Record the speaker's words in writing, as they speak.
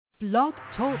Blog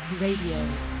Talk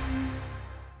Radio.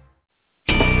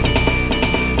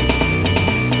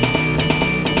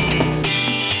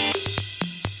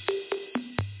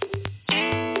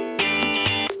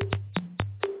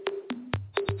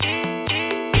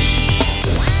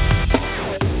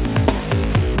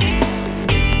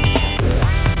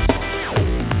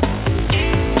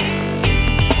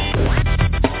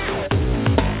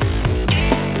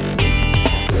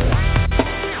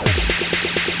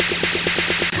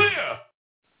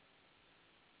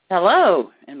 Hello,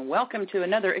 and welcome to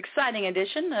another exciting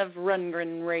edition of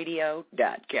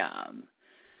RundgrenRadio.com.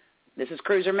 This is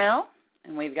Cruiser Mel,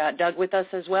 and we've got Doug with us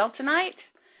as well tonight.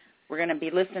 We're going to be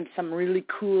listening to some really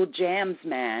cool jams,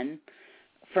 man,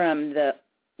 from the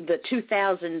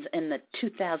 2000s and the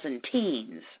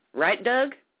 2010's. Right,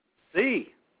 Doug? See.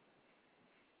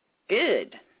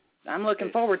 Good. I'm looking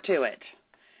forward to it.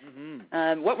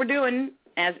 Mm-hmm. What we're doing,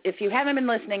 as if you haven't been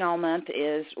listening all month,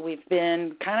 is we've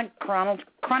been kind of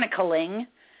chronicling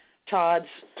Todd's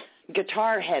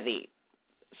guitar-heavy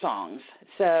songs.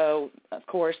 So, of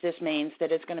course, this means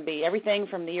that it's going to be everything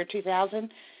from the year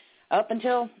 2000 up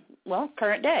until, well,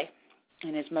 current day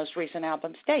in his most recent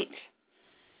album, State.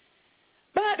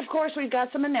 But, of course, we've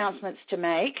got some announcements to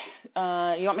make.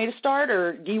 You want me to start,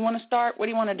 or do you want to start? What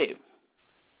do you want to do?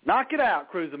 Knock it out,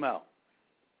 Cruiser Mel.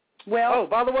 Well, oh,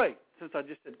 by the way, since I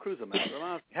just said Cruiser Mel,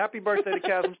 reminds me, happy birthday to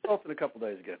Chasm Sultan a couple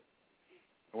days ago,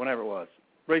 or whenever it was,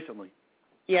 recently.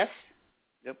 Yes.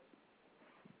 Yep.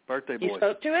 Birthday boy. You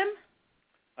spoke to him?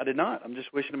 I did not. I'm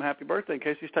just wishing him happy birthday in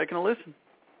case he's taking a listen.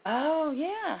 Oh,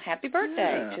 yeah. Happy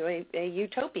birthday to a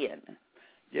Utopian.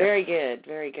 Yep. Very good,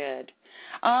 very good.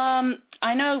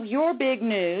 I know your big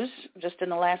news just in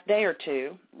the last day or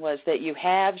two was that you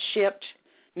have shipped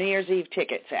New Year's Eve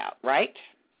tickets out, right?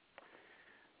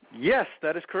 Yes,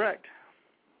 that is correct.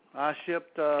 I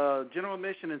shipped general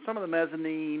admission and some of the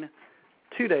mezzanine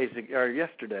 2 days ago, or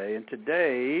yesterday, and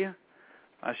today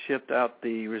I shipped out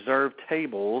the reserved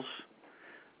tables.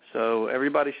 So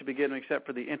everybody should be getting them except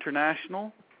for the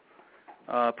international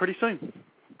pretty soon.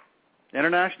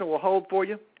 International will hold for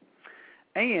you,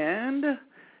 and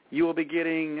you will be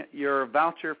getting your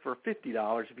voucher for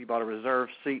 $50 if you bought a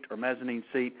reserved seat or mezzanine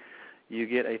seat. You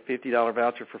get a $50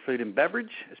 voucher for food and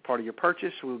beverage as part of your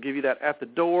purchase. We'll give you that at the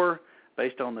door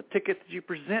based on the ticket that you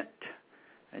present,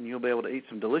 and you'll be able to eat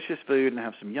some delicious food and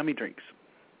have some yummy drinks.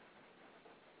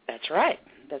 That's right.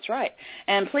 That's right.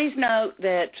 And please note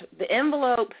that the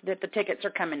envelope that the tickets are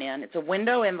coming in, it's a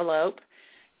window envelope,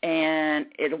 and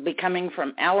it'll be coming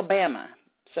from Alabama.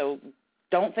 So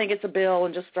don't think it's a bill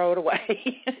and just throw it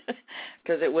away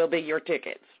because it will be your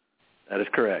tickets. That is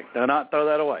correct. Do not throw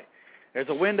that away. There's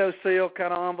a window seal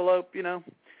kind of envelope, you know,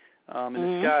 and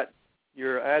It's got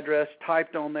your address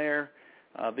typed on there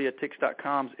via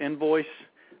Tix.com's invoice,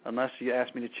 unless you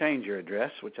ask me to change your address,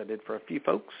 which I did for a few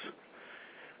folks.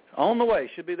 On the way.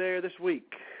 Should be there this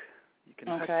week. You can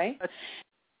okay.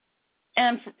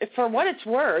 And for what it's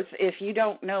worth, if you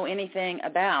don't know anything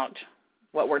about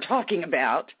what we're talking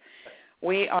about,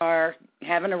 we are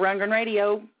having a Rundgren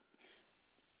Radio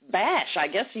bash, I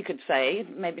guess you could say.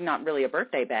 Maybe not really a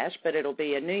birthday bash, but it'll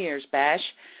be a New Year's bash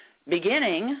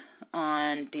beginning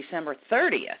on December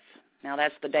 30th. Now,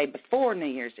 that's the day before New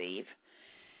Year's Eve.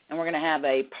 And we're going to have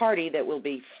a party that will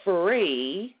be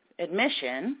free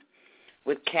admission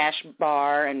with cash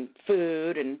bar and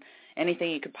food and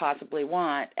anything you could possibly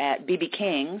want at B.B.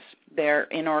 King's. They're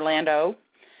in Orlando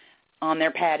on their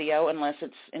patio, unless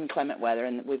it's inclement weather,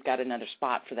 and we've got another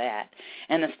spot for that.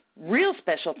 And the real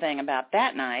special thing about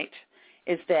that night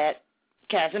is that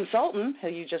Chasm Sultan, who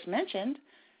you just mentioned,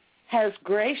 has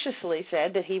graciously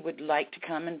said that he would like to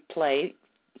come and play,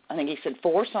 I think he said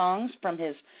 4 songs from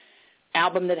his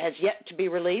album that has yet to be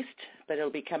released, but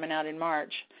it'll be coming out in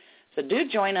March. So do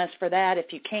join us for that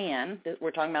if you can.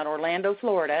 We're talking about Orlando,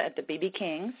 Florida at the B.B.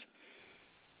 King's.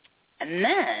 And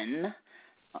then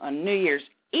on New Year's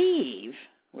Eve,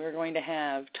 we're going to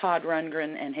have Todd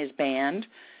Rundgren and his band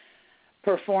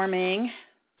performing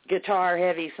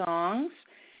guitar-heavy songs,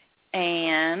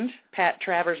 and Pat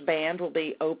Travers' band will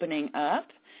be opening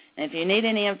up. And if you need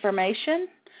any information,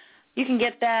 you can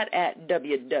get that at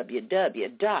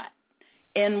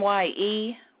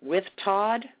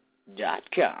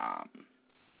www.nyewithtodd.com.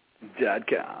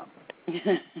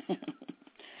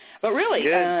 But really,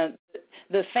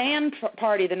 the fan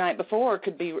party the night before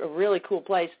could be a really cool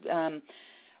place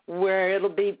where it'll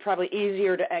be probably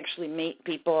easier to actually meet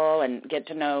people and get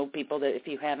to know people that if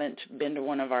you haven't been to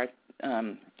one of our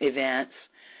events,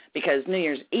 because New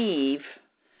Year's Eve,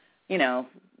 you know,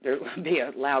 there will be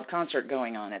a loud concert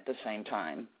going on at the same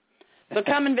time. So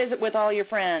come and visit with all your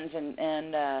friends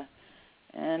and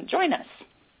join us.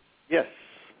 Yes.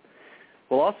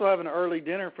 We'll also have an early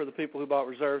dinner for the people who bought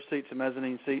reserved seats and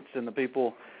mezzanine seats, and the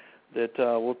people that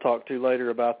we'll talk to later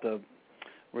about the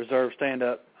reserve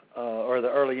stand-up or the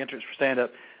early entrance for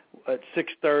stand-up at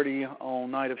 6:30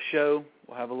 on night of show.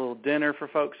 We'll have a little dinner for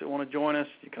folks that want to join us.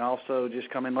 You can also just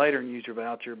come in later and use your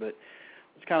voucher, but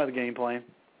it's kind of the game plan.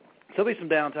 So there'll be some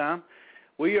downtime.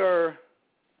 We are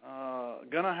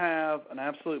going to have an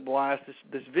absolute blast.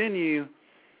 This venue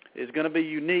is going to be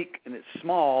unique, and it's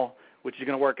small, which is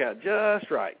going to work out just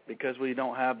right because we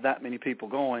don't have that many people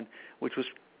going, which was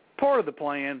part of the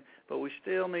plan, but we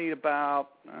still need about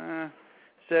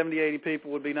 70, 80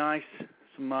 people would be nice.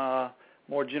 Some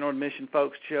more general admission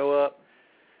folks to show up.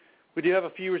 We do have a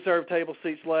few reserved table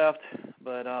seats left,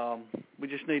 but we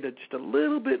just need just a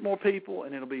little bit more people,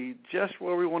 and it'll be just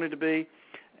where we want it to be,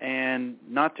 and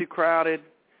not too crowded,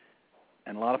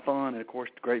 and a lot of fun, and, of course,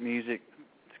 great music.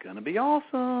 It's going to be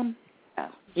awesome.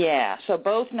 Yeah, so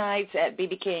both nights at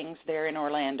B.B. King's there in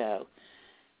Orlando.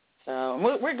 So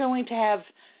we're going to have,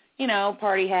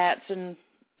 party hats and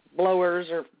blowers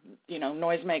or,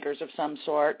 noisemakers of some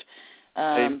sort.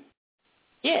 Yeah.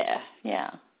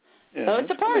 So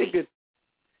it's a party. Good.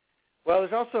 Well,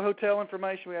 there's also hotel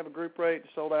information. We have a group rate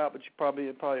sold out, but it'll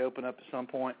probably open up at some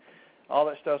point. All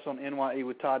that stuff's on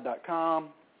nyewithtodd.com.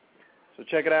 So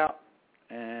check it out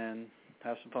and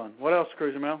have some fun. What else,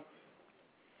 Cruiser Mel?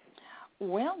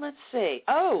 Well, let's see.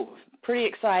 Oh, pretty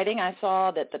exciting. I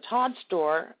saw that the Todd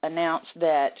store announced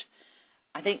that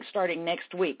I think starting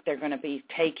next week they're going to be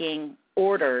taking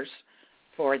orders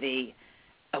for the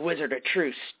A Wizard, a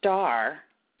True Star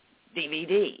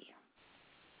DVD.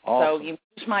 Awesome. So you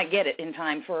just might get it in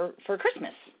time for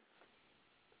Christmas.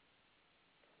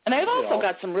 And they've also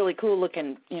got some really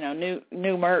cool-looking,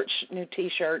 new merch, new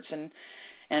T-shirts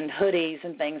and hoodies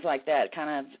and things like that,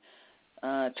 kind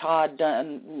of Todd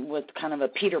done with kind of a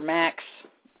Peter Max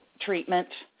treatment.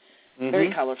 Mm-hmm.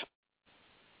 Very colorful.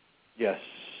 Yes.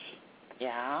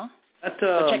 Yeah.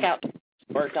 So check out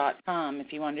store.com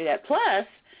if you want to do that. Plus,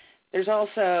 there's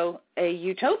also a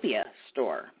Utopia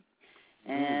store,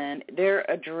 and their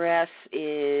address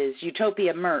is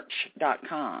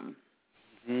utopiamerch.com.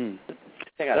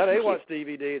 That AWATS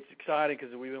DVD, it's exciting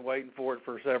because we've been waiting for it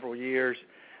for several years,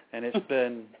 and it's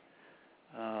been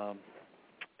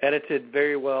edited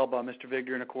very well by Mr.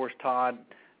 Victor, and, of course, Todd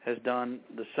has done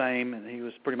the same, and he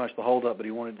was pretty much the holdup, but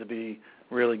he wanted to be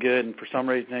really good, and for some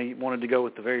reason he wanted to go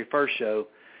with the very first show,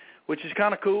 which is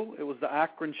kind of cool. It was the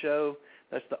Akron show.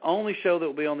 That's the only show that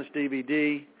will be on this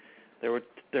DVD. There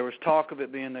was talk of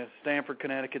it being the Stamford,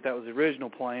 Connecticut. That was the original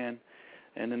plan,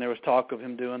 and then there was talk of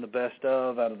him doing the best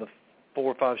of out of the 4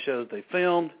 or 5 shows they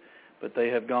filmed, but they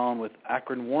have gone with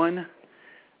Akron 1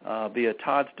 via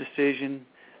Todd's decision,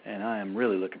 and I am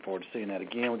really looking forward to seeing that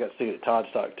again. We got to see it at Todd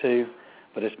Stock too,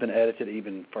 but it's been edited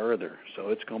even further, so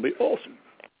it's going to be awesome.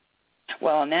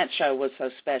 Well, and that show was so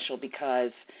special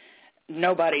because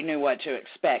nobody knew what to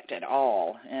expect at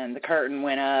all, and the curtain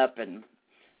went up, and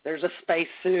there's a space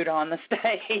suit on the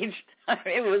stage.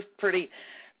 It was pretty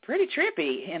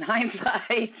trippy in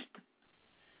hindsight.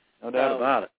 No doubt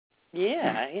about it.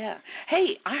 Yeah.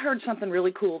 Hey, I heard something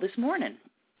really cool this morning.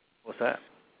 What's that?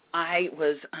 I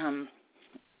was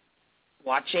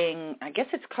watching, I guess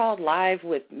it's called Live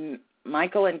with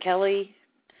Michael and Kelly,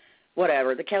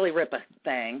 whatever, the Kelly Ripa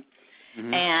thing.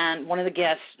 Mm-hmm. And one of the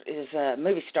guests is a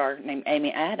movie star named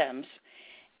Amy Adams,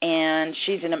 and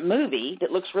she's in a movie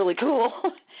that looks really cool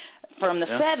from the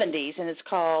 70s, and it's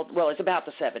about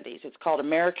the 70s. It's called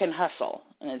American Hustle,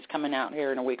 and it's coming out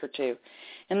here in a week or two.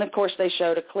 And, of course, they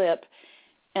showed a clip,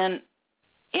 and,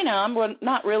 I'm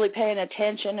not really paying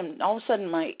attention, and all of a sudden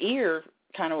my ear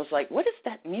kind of was like, what is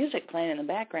that music playing in the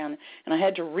background? And I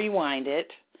had to rewind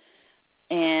it,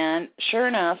 and sure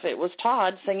enough, it was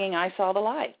Todd singing I Saw the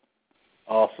Light.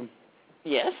 Awesome.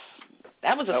 Yes.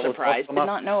 That was a surprise. Did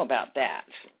not know about that.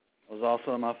 It was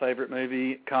also my favorite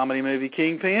comedy movie,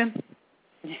 Kingpin.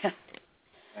 Yeah.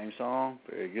 Same song.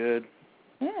 Very good.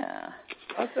 Yeah.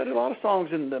 I said a lot of songs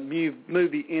in the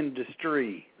movie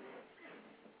industry.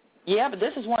 Yeah, but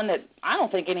this is one that I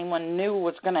don't think anyone knew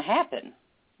was going to happen.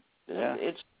 Yeah.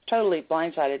 It's totally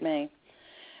blindsided me.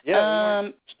 Yeah.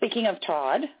 Speaking of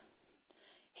Todd,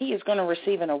 he is going to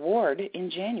receive an award in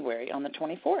January on the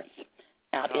 24th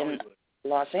out in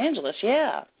Los Angeles.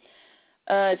 Yeah.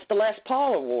 It's the Les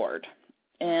Paul Award,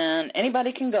 and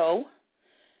anybody can go,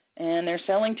 and they're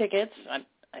selling tickets.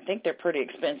 I think they're pretty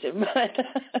expensive, but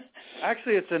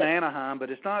actually it's in Anaheim, but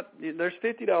it's not. There's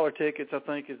 $50 tickets, I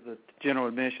think, is the general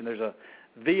admission. There's a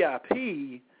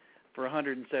VIP for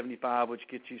 $175, which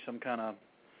gets you some kind of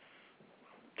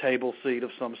table seat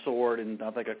of some sort, and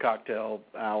I think a cocktail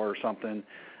hour or something.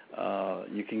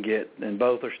 you can get, and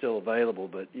both are still available,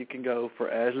 but you can go for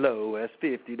as low as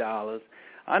 $50.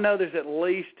 I know there's at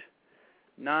least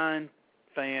 9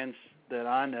 fans that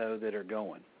I know that are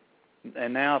going,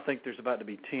 and now I think there's about to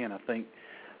be 10. I think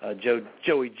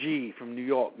Joey G from New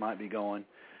York might be going,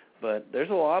 but there's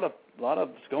a lot of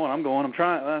us going. I'm going. I'm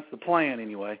trying. That's the plan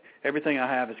anyway. Everything I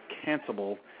have is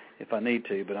cancelable if I need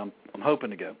to, but I'm hoping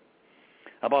to go.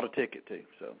 I bought a ticket too.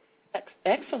 So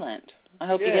excellent. I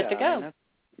hope you get to go. I mean, that's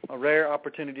a rare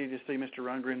opportunity to see Mr.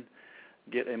 Rundgren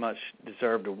get a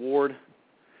much-deserved award.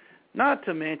 Not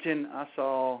to mention, I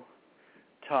saw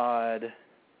Todd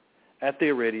at the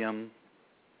Iridium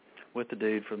with the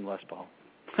dude from Les Paul,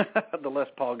 the Les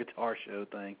Paul guitar show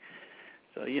thing.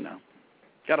 So,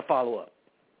 got to follow up.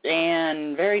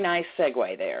 And very nice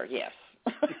segue there, yes.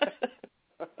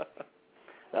 That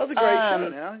was a great show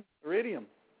now. Iridium.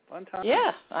 Fun time.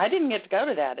 Yeah, I didn't get to go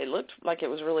to that. It looked like it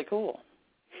was really cool.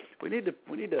 We need to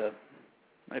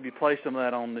maybe play some of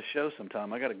that on the show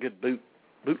sometime. I got a good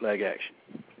bootleg action.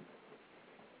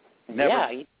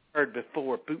 Never heard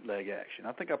before bootleg action.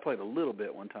 I think I played a little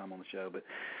bit one time on the show, but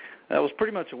that was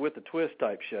pretty much a With the Twist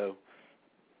type show.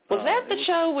 Was that the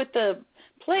show with the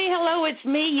 "Play Hello, It's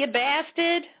Me, You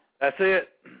Bastard"? That's it.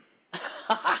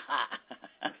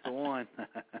 That's the one.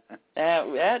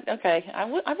 Okay. I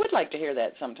would like to hear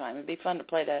that sometime. It'd be fun to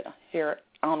play that here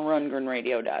on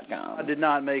RundgrenRadio.com. I did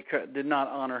not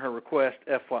honor her request,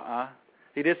 FYI.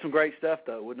 He did some great stuff,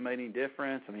 though. Wouldn't have made any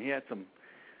difference. I mean, he had some.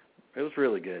 It was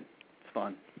really good. It's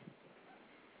fun.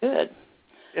 Good.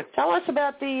 Yeah. Tell us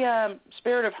about the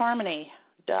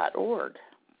spiritofharmony.org.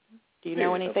 Do you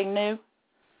know anything new?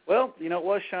 Well, it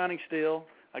was Shining Still.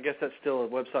 I guess that's still a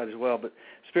website as well. But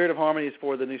Spirit of Harmony is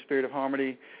for the new Spirit of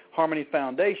Harmony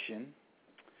Foundation,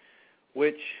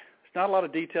 which there's not a lot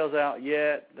of details out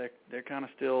yet. They're kind of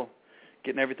still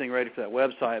getting everything ready for that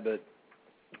website. But,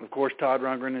 of course, Todd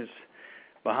Rundgren is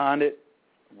behind it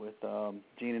with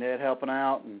Gene and Ed helping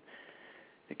out. And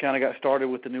it kind of got started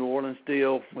with the New Orleans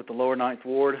deal with the Lower Ninth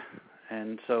Ward.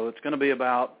 And so it's going to be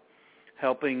about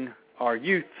helping our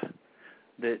youth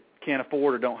that can't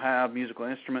afford or don't have musical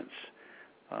instruments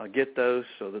get those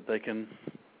so that they can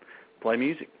play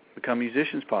music, become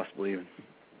musicians possibly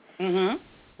even.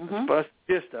 But that's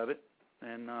the gist of it.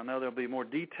 And I know there'll be more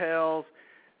details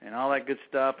and all that good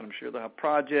stuff. And I'm sure they'll have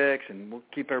projects, and we'll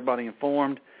keep everybody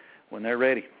informed when they're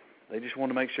ready. They just want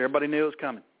to make sure everybody knew it was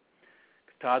coming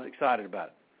because Todd's excited about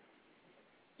it.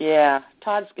 Yeah,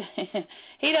 Todd's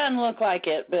he doesn't look like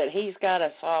it, but he's got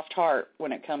a soft heart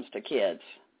when it comes to kids.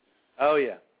 Oh,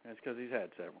 yeah. That's because he's had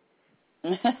several.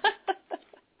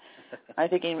 I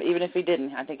think even if he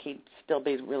didn't, I think he'd still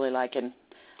be really liking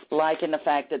the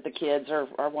fact that the kids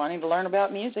are wanting to learn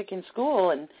about music in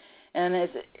school, and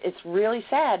it's really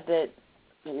sad that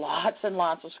lots and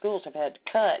lots of schools have had to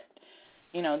cut,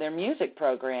 their music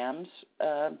programs,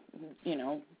 of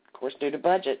course due to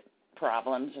budget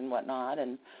problems and whatnot,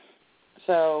 and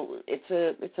so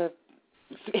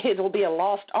it'll be a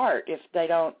lost art if they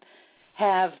don't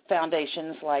have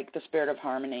foundations like the Spirit of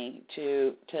Harmony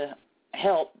to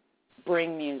help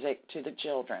bring music to the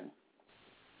children.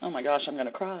 Oh, my gosh, I'm going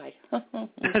to cry.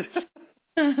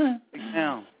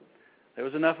 Now, there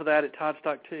was enough of that at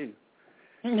Toddstock, too.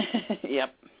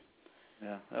 Yep.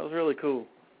 Yeah, that was really cool.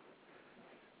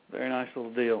 Very nice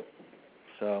little deal.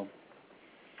 So,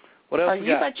 what else Are we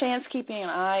you got? by chance keeping an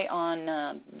eye on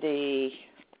the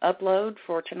upload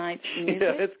for tonight's music?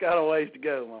 Yeah, it's got a ways to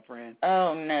go, my friend.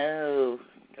 Oh, no.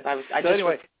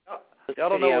 Anyway, y'all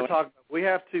don't know what we're talking about. We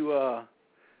have to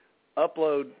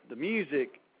upload the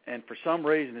music, and for some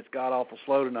reason it's god-awful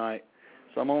slow tonight.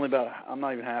 So I'm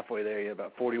not even halfway there yet,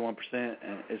 about 41%,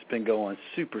 and it's been going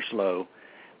super slow.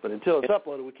 But until it's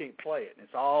uploaded, we can't play it.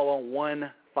 It's all on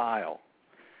one file.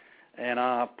 And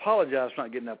I apologize for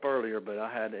not getting up earlier, but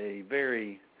I had a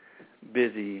very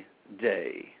busy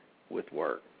day with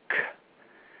work.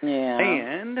 Yeah.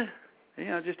 And,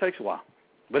 it just takes a while.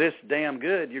 But it's damn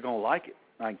good. You're going to like it.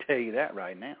 I can tell you that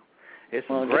right now. It's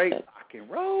some great rock and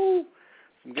roll,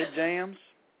 some good jams.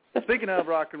 Speaking of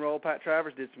rock and roll, Pat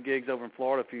Travers did some gigs over in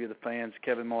Florida. A few of the fans,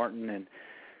 Kevin Martin and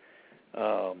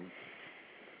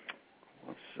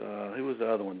who was the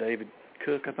other one? David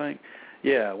Cook, I think.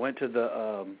 Yeah, went to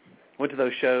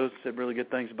those shows. Said really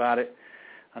good things about it.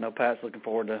 I know Pat's looking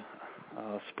forward to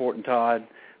supporting Todd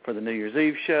for the New Year's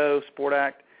Eve show, Sport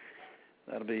Act.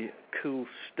 That'll be cool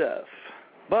stuff.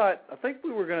 But I think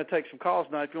we were going to take some calls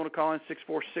now. If you want to call in,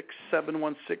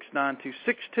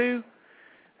 646-716-9262,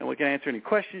 and we can answer any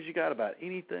questions you got about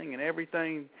anything and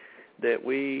everything that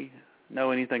we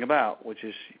know anything about, which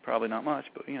is probably not much,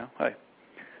 but, hey,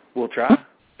 we'll try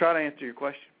to answer your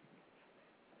question.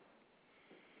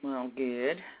 Well,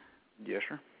 good. Yes,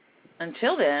 sir.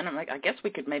 Until then, I guess we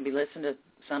could maybe listen to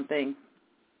something.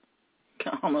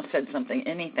 I almost said something,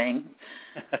 anything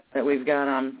that we've got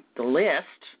on the list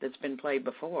that's been played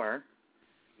before.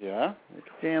 Yeah, we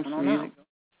could jam some music.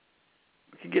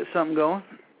 We could get something going.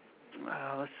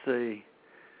 Let's see.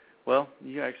 Well,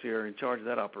 you actually are in charge of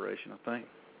that operation, I think.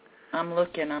 I'm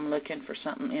looking for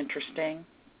something interesting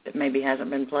that maybe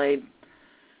hasn't been played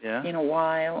in a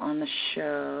while on the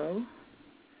show.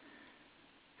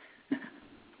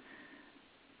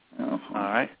 All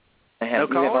right. No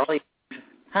callers?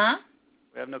 Huh?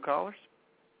 We have no callers?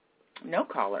 No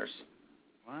callers.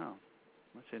 Wow.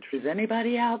 That's interesting. Is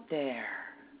anybody out there?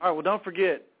 All right, well, don't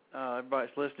forget,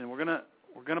 everybody's listening, we're gonna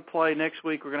play next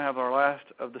week. We're gonna have our last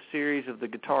of the series of the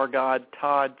Guitar Godd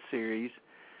Todd Series,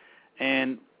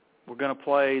 and we're gonna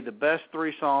play the best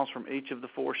 3 songs from each of the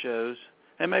 4 shows,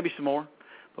 and maybe some more.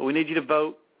 But we need you to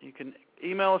vote. You can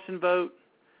email us and vote,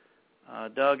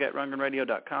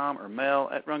 Doug@RundgrenRadio.com or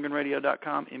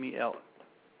Mel@RundgrenRadio.com,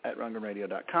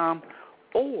 MEL@RundgrenRadio.com,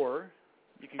 or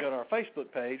you can go to our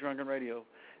Facebook page, Rundgren Radio.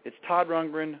 It's Todd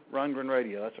Rundgren, Rundgren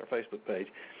Radio. That's our Facebook page,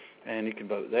 and you can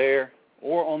vote there,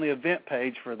 or on the event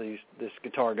page for this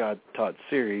Guitar Godd Todd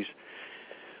Series,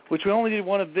 which we only did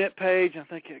one event page. I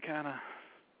think it kind of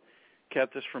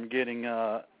kept us from getting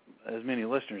as many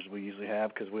listeners as we usually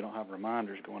have because we don't have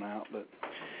reminders going out. But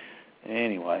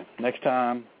anyway, next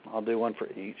time I'll do one for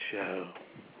each show.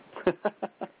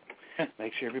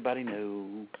 Make sure everybody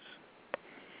knows.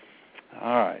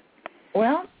 All right.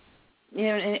 Well,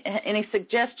 any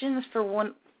suggestions for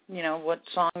one? What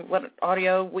song, what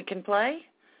audio we can play?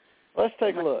 Let's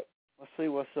take a look. Let's see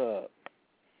what's up.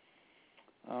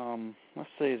 Let's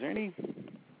see. Is there any?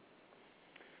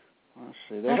 Let's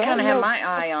see. I kind of have my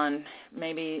eye on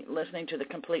maybe listening to the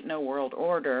Complete No World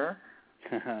Order.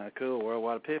 Cool.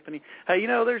 Worldwide Epiphany. Hey,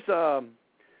 there's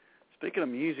speaking of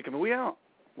music. I mean,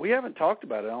 we haven't talked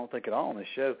about it, I don't think, at all on this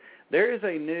show. There is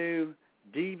a new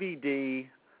DVD/CD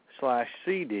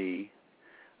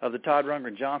of the Todd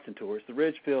Rundgren Johnson Tour. It's the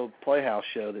Ridgefield Playhouse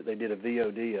show that they did a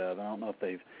VOD of. I don't know if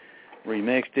they've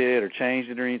remixed it or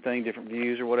changed it or anything, different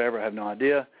views or whatever. I have no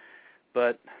idea.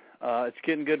 But it's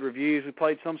getting good reviews. We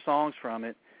played some songs from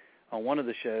it on one of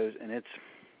the shows, and it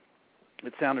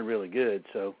sounded really good.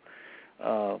 So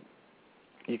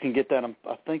you can get that on,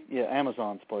 I think,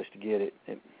 Amazon's the place to get it.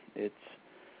 It's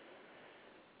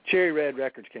Cherry Red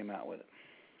Records came out with it.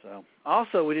 So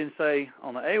also, we didn't say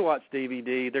on the AWATS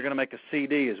DVD, they're going to make a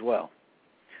CD as well.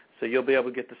 So you'll be able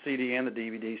to get the CD and the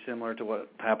DVD similar to what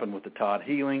happened with the Todd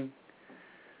Healing.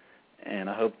 And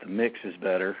I hope the mix is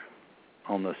better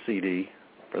on the CD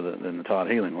than the Todd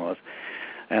Healing was.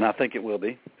 And I think it will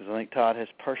be, because I think Todd has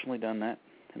personally done that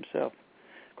himself.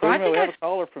 We have a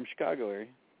caller from Chicago area.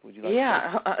 Would you like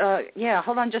to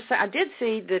hold on just a second. I did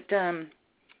see that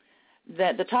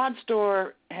that the Todd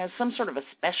store has some sort of a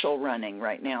special running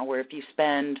right now where if you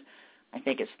spend, I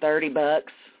think it's $30,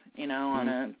 on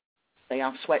a say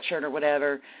off sweatshirt or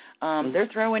whatever, they're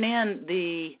throwing in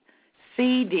the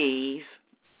CDs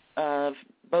of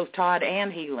both Todd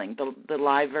and Healing, the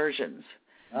live versions.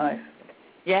 Nice.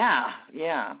 Yeah.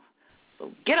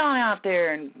 So get on out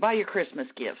there and buy your Christmas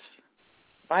gifts.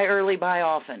 Buy early, buy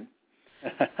often.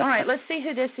 All right, let's see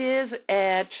who this is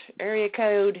at area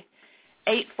code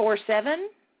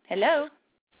 847. Hello.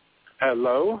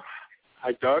 Hello.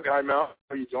 Hi, Doug. Hi, Mel.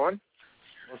 How are you doing?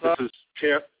 This is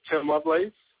Tim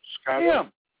Lovelace, Chicago. Yeah.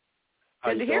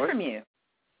 Good to hear from you.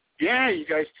 Yeah, you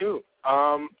guys too.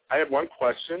 I have one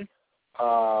question.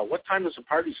 What time does the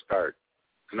party start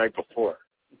the night before?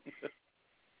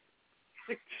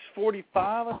 6:45,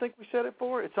 I think we set it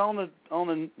for. It's on the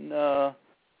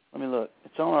let me look.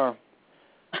 It's on our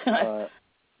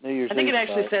New Year's Eve. I think it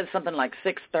actually says something like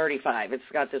 6:35. It's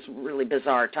got this really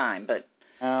bizarre time, but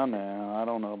no, I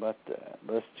don't know about that.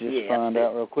 Let's just find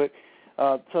out real quick.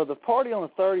 So the party on the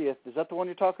 30th, is that the one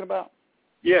you're talking about?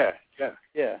 Yeah.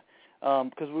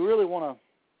 Because we really want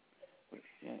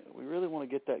to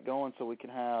get that going so we can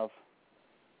have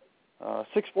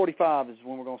 6:45 is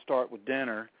when we're going to start with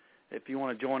dinner. If you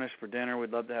want to join us for dinner,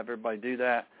 we'd love to have everybody do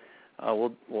that.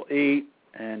 We'll eat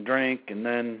and drink and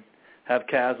then have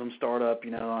Chasm start up, I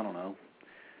don't know,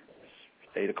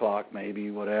 8 o'clock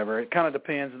maybe, whatever. It kind of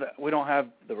depends. We don't have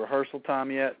the rehearsal time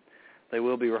yet. They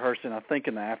will be rehearsing, I think,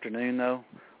 in the afternoon, though,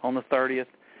 on the 30th.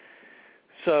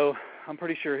 So I'm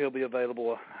pretty sure he'll be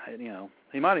available.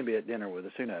 He might even be at dinner with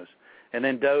us. Who knows? And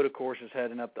then Dode, of course, is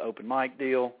heading up the open mic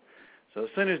deal. So as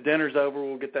soon as dinner's over,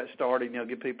 we'll get that started,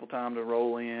 give people time to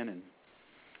roll in and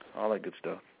all that good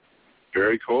stuff.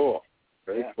 Very cool.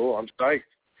 Very cool. I'm psyched.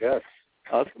 Yes.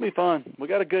 It's gonna be fun. We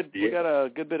got a good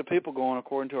bit of people going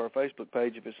according to our Facebook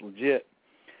page if it's legit.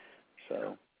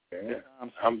 So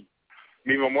I'm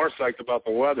even more psyched about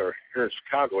the weather here in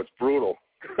Chicago. It's brutal.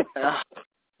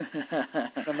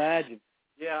 Imagine.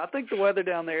 Yeah, I think the weather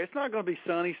down there, it's not going to be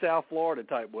sunny South Florida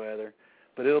type weather,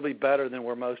 but it'll be better than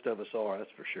where most of us are,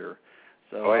 that's for sure.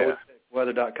 So I would check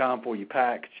weather.com before you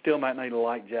pack. Still might need a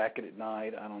light jacket at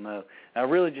night. I don't know. I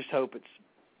really just hope it's,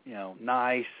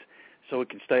 nice so we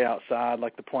can stay outside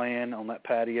like the plan on that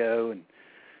patio, and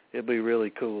it'll be really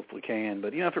cool if we can.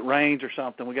 But, if it rains or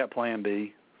something, we got plan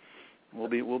B. We'll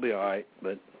be all right.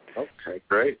 But okay,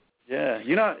 great. Yeah,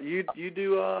 you going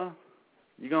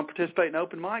to participate in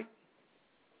open mic?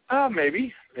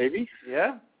 Maybe.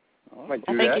 Yeah? Might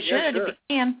do I think that. you should if you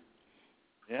can.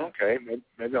 Yeah. Okay,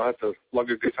 maybe I'll have to lug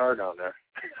a guitar down there.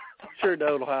 I'm sure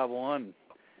Doe will have one.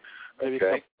 Maybe a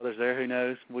couple others there, who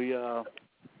knows. There'll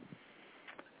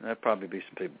probably be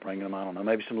some people bringing them, I don't know.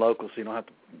 Maybe some locals so you don't have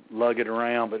to lug it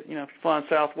around. But, if you're flying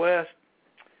Southwest,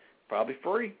 probably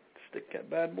free. Stick that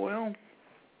bad boy on.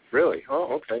 Really?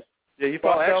 Oh, okay. Yeah, you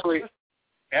fly Southwest?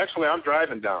 Actually, I'm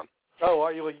driving down. Oh,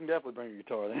 are you? Well, you can definitely bring your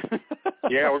guitar then.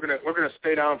 Yeah, we're gonna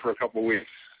stay down for a couple of weeks.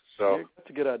 So yeah, that's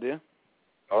a good idea.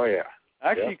 Oh yeah.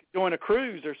 Actually, you could join a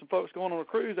cruise. There's some folks going on a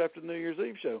cruise after the New Year's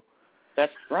Eve show.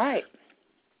 That's right.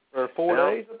 For 4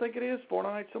 days, I think it is, 4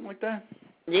 nights, something like that.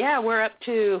 Yeah, we're up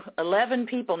to 11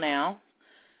 people now.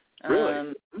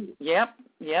 Really? Yep.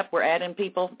 We're adding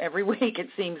people every week, it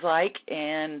seems like,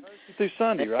 and through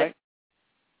Sunday, right?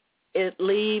 It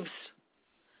leaves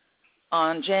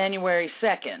on January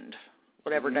 2nd,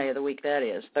 whatever day of the week that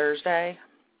is, Thursday.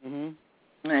 Mm-hmm.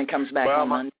 And it comes back on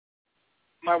Monday.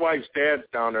 My wife's dad's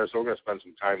down there, so we're going to spend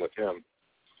some time with him.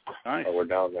 Nice. While we're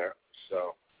down there.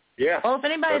 So, yeah. Well, if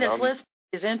anybody that's listening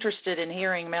is interested in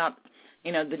hearing about,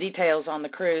 the details on the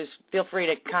cruise, feel free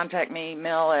to contact me,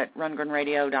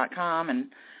 mel@rundgrenradio.com,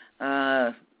 and,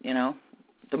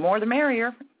 the more the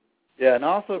merrier. Yeah, and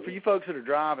also for you folks that are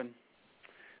driving,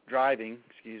 let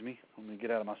me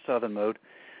get out of my southern mode.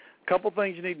 A couple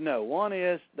things you need to know. One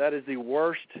is that is the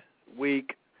worst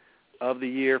week of the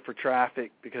year for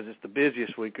traffic because it's the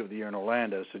busiest week of the year in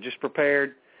Orlando. So just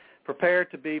prepare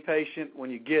to be patient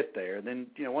when you get there. Then,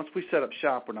 once we set up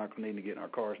shop, we're not going to need to get in our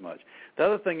cars much. The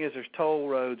other thing is there's toll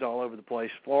roads all over the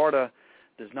place. Florida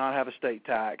does not have a state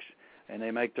tax, and they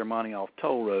make their money off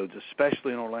toll roads,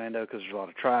 especially in Orlando because there's a lot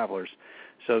of travelers.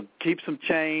 So keep some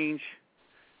change,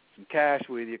 some cash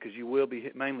with you because you will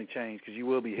be mainly change because you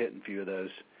will be hitting a few of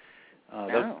those.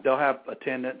 They'll have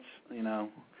attendance,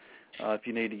 if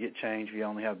you need to get change, if you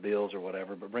only have bills or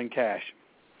whatever, but bring cash.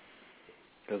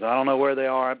 Because I don't know where they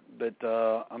are, but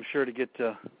I'm sure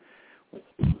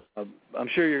I'm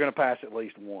sure you're going to pass at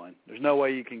least one. There's no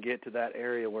way you can get to that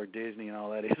area where Disney and all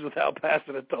that is without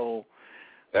passing a toll.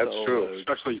 That's true,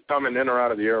 especially coming in or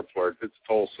out of the airport. It's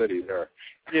toll city there.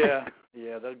 Yeah,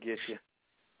 they'll get you.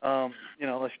 Unless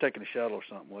you're taking a shuttle or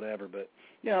something, whatever. But,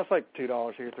 it's like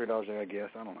 $2 here, $3 there, I guess.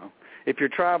 I don't know. If you're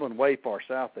traveling way far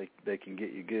south, they can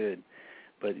get you good.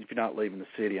 But if you're not leaving the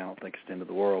city, I don't think it's the end of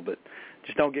the world. But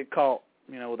just don't get caught,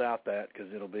 without that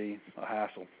because it'll be a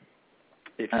hassle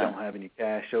if you don't have any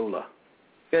cashola.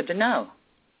 Good to know.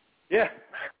 Yeah.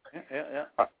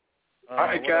 All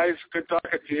right, guys. Good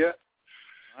talking to you.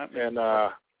 Right, and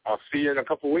I'll see you in a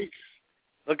couple weeks.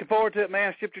 Looking forward to it,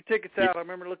 man. Shipped your tickets out. I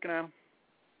remember looking at them.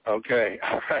 Okay.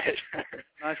 All right.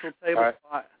 Nice little table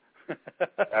spot.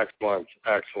 Excellent.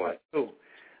 Right, cool.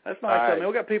 That's nice. I mean,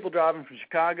 we got people driving from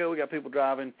Chicago. We got people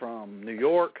driving from New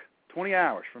York, 20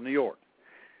 hours from New York.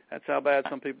 That's how bad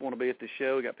some people want to be at this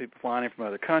show. We got people flying in from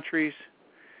other countries.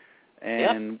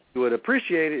 And we would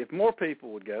appreciate it if more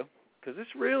people would go because this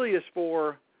really is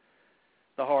for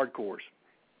the hardcores,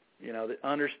 that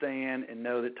understand and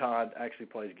know that Todd actually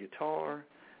plays guitar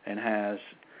and has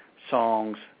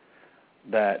songs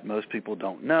that most people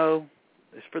don't know.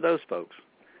 It's for those folks.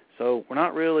 So we're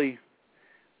not really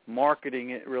marketing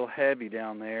it real heavy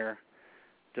down there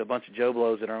to a bunch of Joe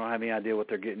Blows that don't have any idea what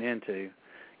they're getting into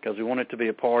because we want it to be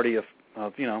a party of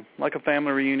like a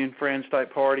family reunion, friends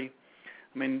type party.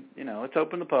 I mean, it's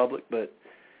open to the public, but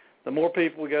the more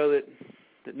people we go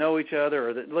that know each other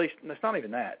or that at least, it's not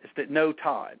even that, it's that know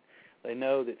Todd. They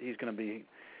know that he's going to be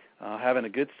having a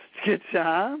good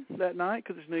time that night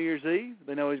because it's New Year's Eve.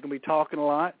 They know he's going to be talking a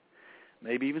lot,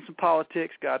 maybe even some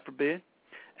politics, God forbid.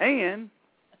 And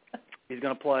he's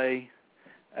going to play,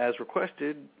 as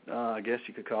requested, I guess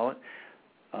you could call it,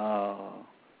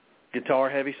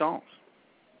 guitar-heavy songs.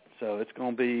 So it's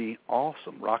going to be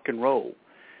awesome, rock and roll.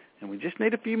 And we just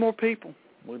need a few more people.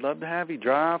 We'd love to have you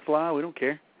drive, fly, we don't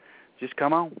care. Just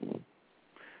come on.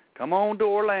 Come on to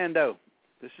Orlando.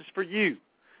 This is for you.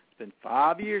 It's been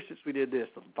 5 years since we did this.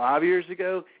 5 years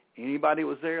ago, anybody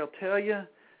was there will tell you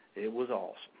it was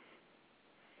awesome.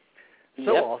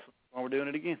 So awesome why we're doing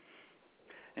it again.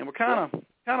 And we're kind of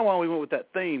why we went with that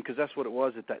theme, because that's what it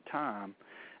was at that time,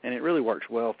 and it really works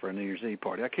well for a New Year's Eve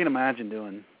party. I can't imagine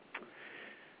doing,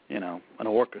 an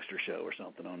orchestra show or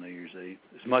something on New Year's Eve.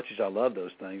 As much as I love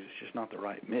those things, it's just not the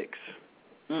right mix.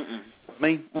 I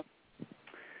mean,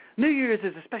 New Year's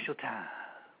is a special time.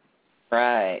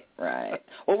 Right.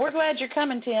 Well, we're glad you're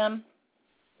coming, Tim.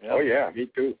 Yep. Oh, yeah, me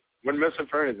too. Wouldn't miss it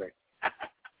for anything.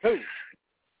 It's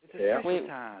a special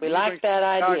time. We like that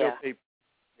idea.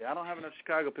 Yeah, I don't have enough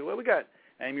Chicago people. Well, we got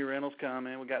Amy Reynolds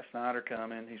coming. We got Snyder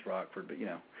coming. He's Rockford. But,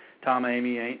 Tom,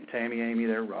 Amy, Tammy, Amy,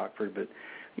 they're Rockford. But,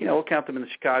 we'll count them in the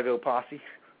Chicago posse.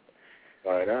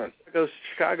 Right on.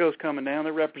 Chicago's coming down.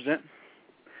 They're representing.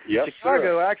 Yes,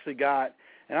 Chicago actually got,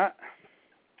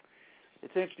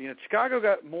 it's interesting. Chicago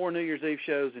got more New Year's Eve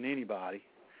shows than anybody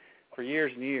for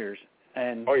years and years.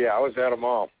 And oh, yeah, I was at them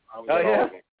all. All of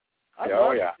them. I'd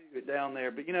love to do it down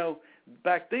there. But,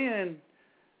 back then,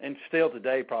 and still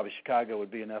today, probably Chicago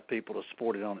would be enough people to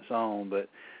support it on its own. But,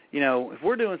 if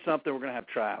we're doing something, we're going to have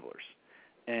travelers.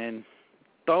 And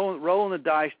rolling the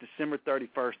dice December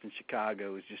 31st in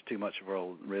Chicago is just too much of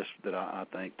a risk that I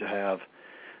think to have,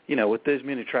 with this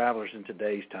many travelers in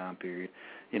today's time period.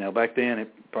 Back then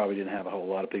it probably didn't have a whole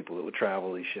lot of people that would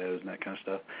travel these shows and that kind of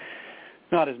stuff.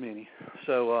 Not as many.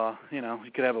 So,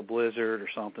 you could have a blizzard or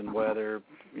something, weather,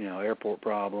 airport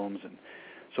problems. And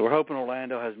so we're hoping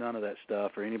Orlando has none of that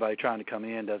stuff, or anybody trying to come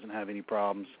in doesn't have any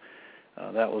problems.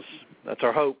 That's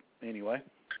our hope anyway.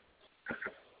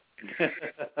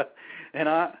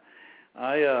 And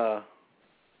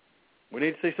we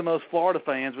need to see some of those Florida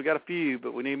fans. We got a few,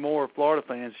 but we need more Florida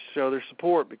fans to show their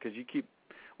support, because you keep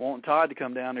wanting Todd to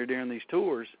come down there during these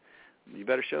tours. You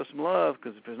better show some love,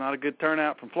 because if there's not a good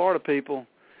turnout from Florida people,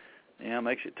 it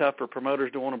makes it tough for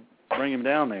promoters to want to bring him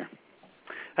down there.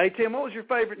 Hey, Tim, what was your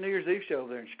favorite New Year's Eve show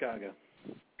there in Chicago?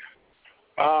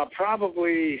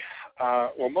 Probably,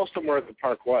 most of them were at the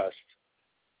Park West.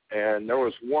 And there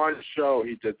was one show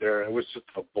he did there, and it was just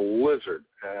a blizzard.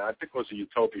 And I think it was a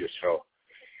Utopia show.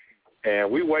 And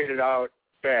we waited out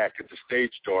back at the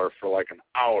stage door for like an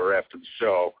hour after the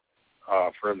show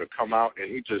for him to come out, and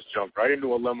he just jumped right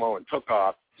into a limo and took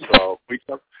off. So we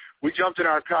jumped in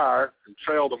our car and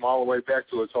trailed him all the way back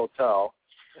to his hotel,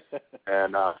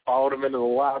 and followed him into the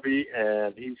lobby,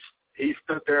 and he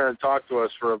stood there and talked to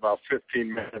us for about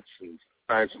 15 minutes and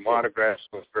signed some autographs.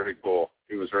 It was very cool.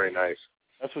 He was very nice.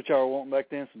 That's what y'all were wanting back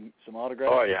then, some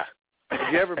autographs? Oh, yeah.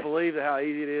 Did you ever believe how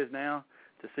easy it is now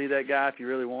to see that guy if you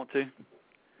really want to?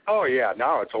 Oh, yeah.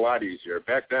 Now it's a lot easier.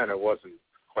 Back then it wasn't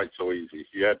quite so easy.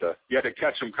 You had to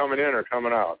catch him coming in or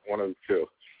coming out, one of the two.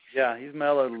 Yeah, he's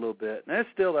mellowed a little bit. And it's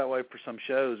still that way for some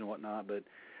shows and whatnot, but,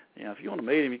 if you want to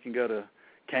meet him, you can go to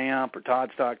Camp or Todd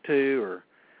Stock 2 or,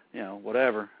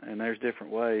 whatever, and there's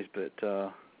different ways. But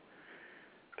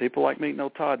people like meeting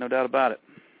old Todd, no doubt about it.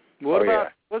 What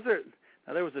about, was there...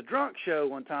 Now, there was a drunk show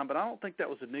one time, but I don't think that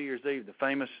was a New Year's Eve, the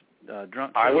famous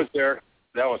drunk show. I was there.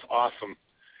 That was awesome.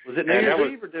 Was it New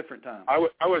Year's Eve or different time? I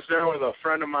was there with a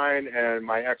friend of mine and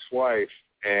my ex-wife,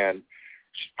 and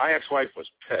my ex-wife was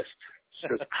pissed. She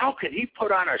says, how can he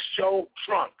put on a show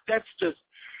drunk? That's just,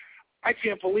 I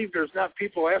can't believe there's not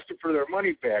people asking for their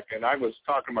money back. And I was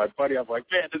talking to my buddy. I was like,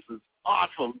 man, this is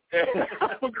awesome.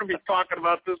 We're going to be talking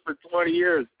about this for 20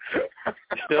 years.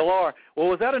 Still are. Well,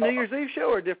 was that a New Year's Eve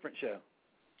show or a different show?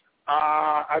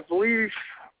 I believe,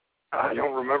 I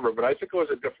don't remember, but I think it was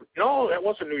a different, no, that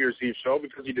was a New Year's Eve show,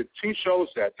 because he did two shows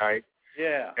that night.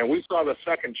 Yeah. And we saw the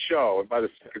second show, and by the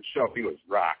second show, he was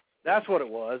rocked. That's what it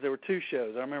was. There were two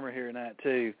shows. I remember hearing that,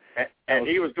 too. And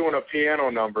he was doing a piano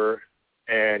number,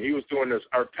 and he was doing this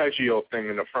arpeggio thing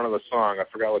in the front of the song. I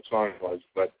forgot what song it was,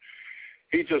 but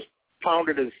he just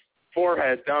pounded his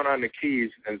forehead down on the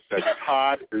keys and said,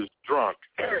 Todd is drunk.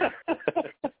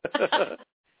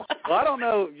 Well, I don't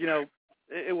know.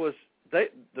 It was the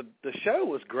show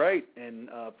was great in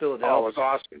Philadelphia. Oh, it was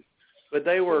awesome. But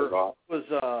they were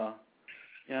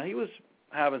he was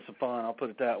having some fun. I'll put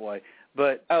it that way.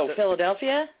 But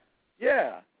Philadelphia?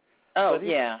 Yeah. Oh,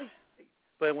 yeah.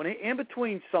 But when in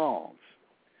between songs,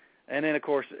 and then of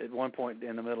course at one point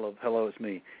in the middle of Hello, It's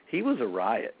Me, he was a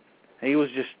riot. He was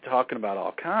just talking about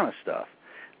all kind of stuff.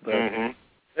 But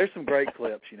there's some great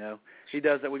clips. He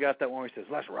does that. We got that one where he says,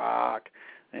 "Let's rock,"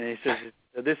 and he says,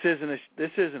 "This isn't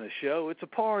a show. It's a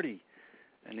party."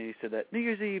 And then he said that New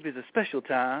Year's Eve is a special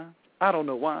time. I don't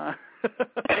know why.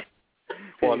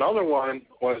 Well, another one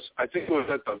was, I think it was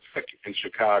at the Vic in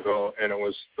Chicago, and it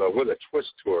was the With a Twist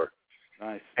tour.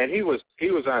 Nice. And he was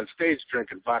on stage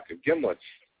drinking vodka gimlets,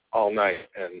 all night.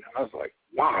 And I was like,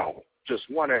 wow, just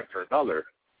one after another.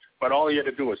 But all he had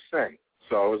to do was sing.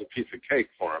 So it was a piece of cake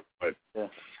for him. But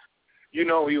he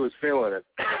was feeling it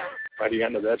by the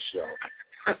end of that show.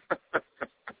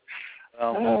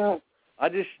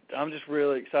 I'm just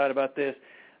really excited about this.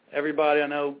 Everybody, I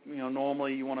know,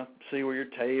 normally you want to see where your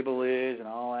table is and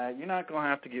all that. You're not going to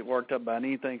have to get worked up about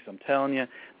anything, so I'm telling you,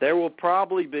 there will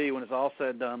probably be, when it's all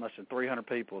said and done, less than 300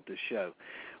 people at this show,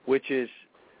 which is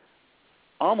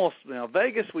almost,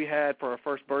 Vegas we had for our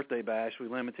first birthday bash, we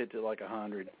limited to like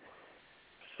 100.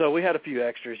 So we had a few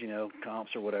extras,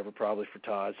 comps or whatever, probably for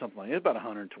Todd, something like that. It was about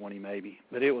 120 maybe,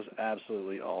 but it was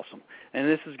absolutely awesome. And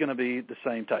this is going to be the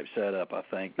same type setup, I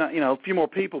think. Not, a few more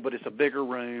people, but it's a bigger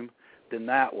room than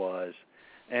that was,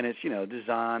 and it's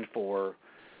designed for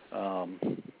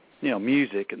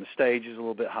music, and the stage is a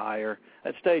little bit higher.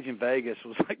 That stage in Vegas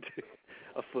was like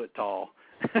a foot tall,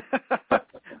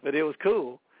 but it was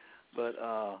cool. But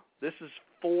this is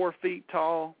 4 feet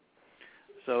tall,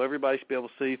 so everybody should be able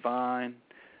to see fine.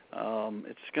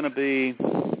 It's just gonna be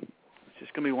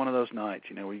one of those nights,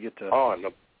 where you get to. Oh, and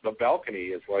the balcony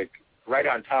is like right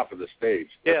on top of the stage.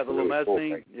 That's the little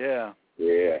mezzanine. Cool.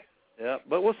 Yeah. Yeah,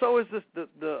 but so is this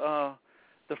the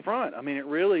front. I mean, it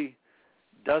really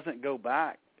doesn't go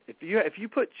back. If you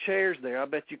put chairs there, I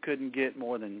bet you couldn't get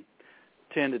more than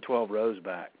 10 to 12 rows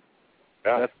back.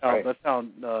 Yeah, that's how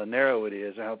narrow it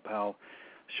is. How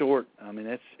short. I mean,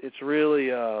 it's really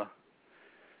you're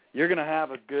going to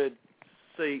have a good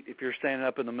seat if you're standing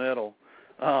up in the middle.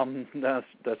 That's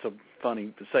a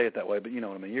funny to say it that way, but you know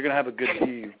what I mean. You're going to have a good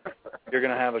view. You're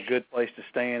going to have a good place to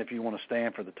stand if you want to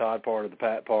stand for the Todd part or the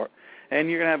Pat part, and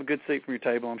you're going to have a good seat from your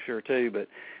table, I'm sure too. But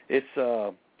it's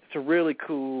a really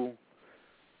cool,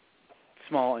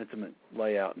 small, intimate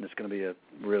layout, and it's going to be a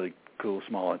really cool,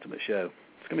 small, intimate show.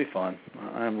 It's going to be fun.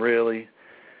 I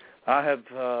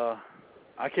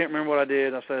can't remember what I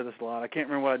did. I've said this a lot. I can't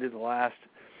remember what I did the last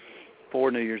 4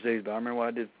 New Year's Eve, but I remember what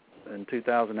I did in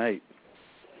 2008.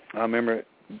 I remember it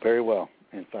very well,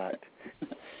 in fact.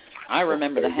 I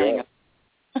remember the hangover.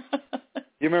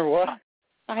 You remember what?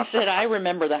 I said I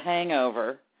remember the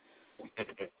hangover.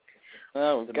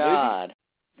 Oh, God.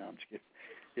 No, I'm just kidding.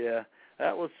 Yeah,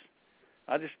 that was,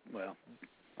 I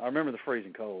remember the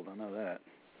freezing cold. I know that.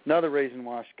 Another reason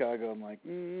why Chicago, I'm like,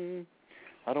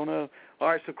 I don't know. All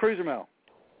right, so Cruiser Mail.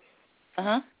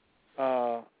 Uh-huh.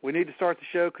 We need to start the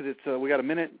show because we got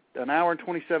an hour and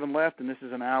 27 left, and this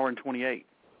is an hour and 28.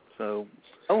 So.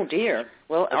 Oh, dear.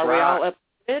 Well, are we all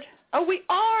updated? Oh, we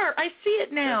are. I see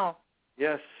it now.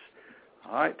 Yes.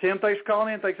 All right, Tim, thanks for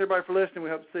calling in. Thanks, everybody, for listening. We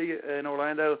hope to see you in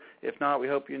Orlando. If not, we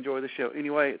hope you enjoy the show.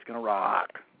 Anyway, it's going to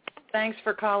rock. Thanks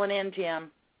for calling in, Tim.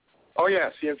 Oh, yeah.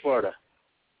 See you in Florida.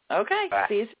 Okay. Bye.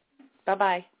 See you soon.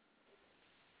 Bye-bye.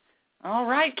 All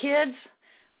right, kids.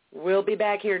 We'll be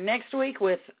back here next week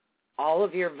with all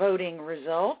of your voting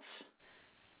results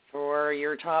for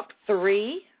your top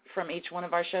 3 from each one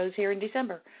of our shows here in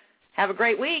December. Have a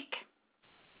great week.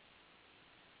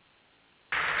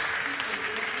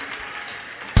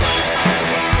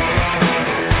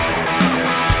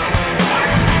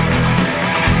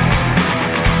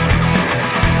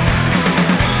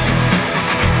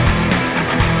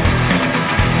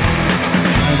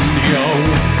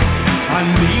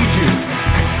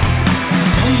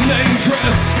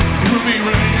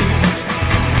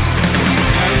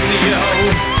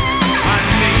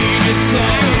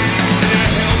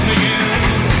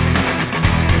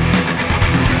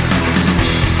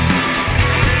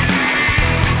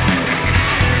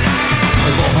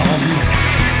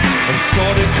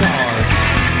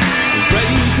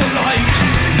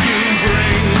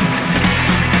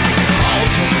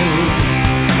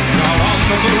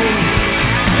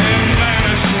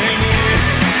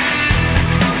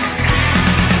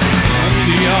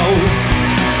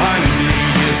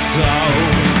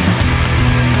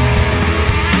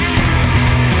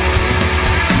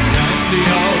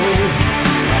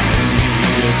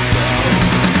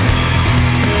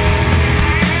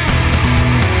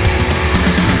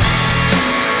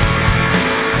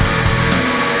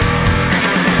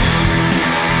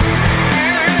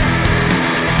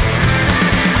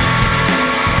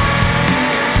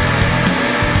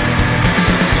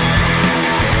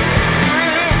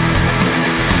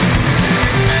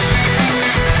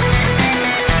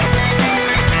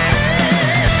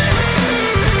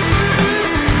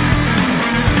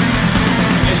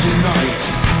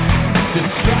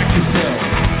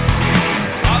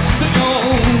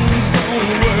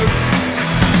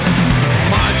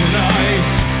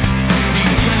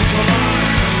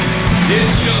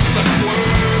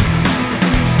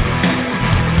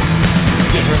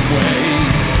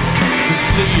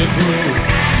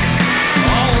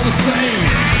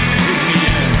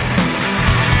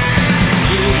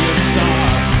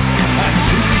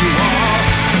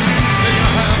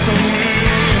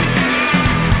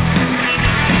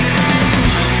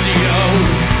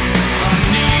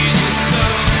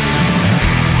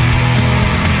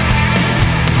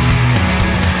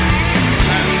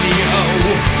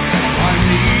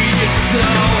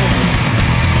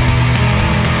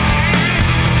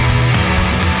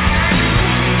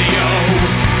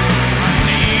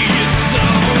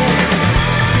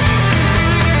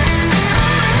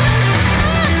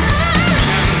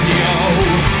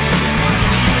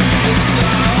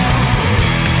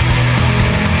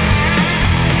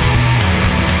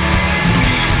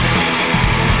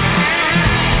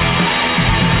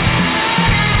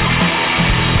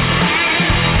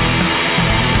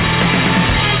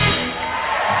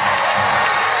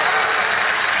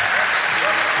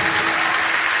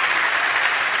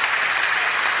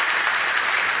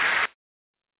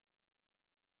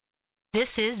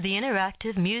 This is the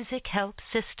interactive music help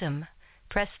system.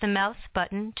 Press the mouse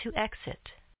button to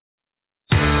exit.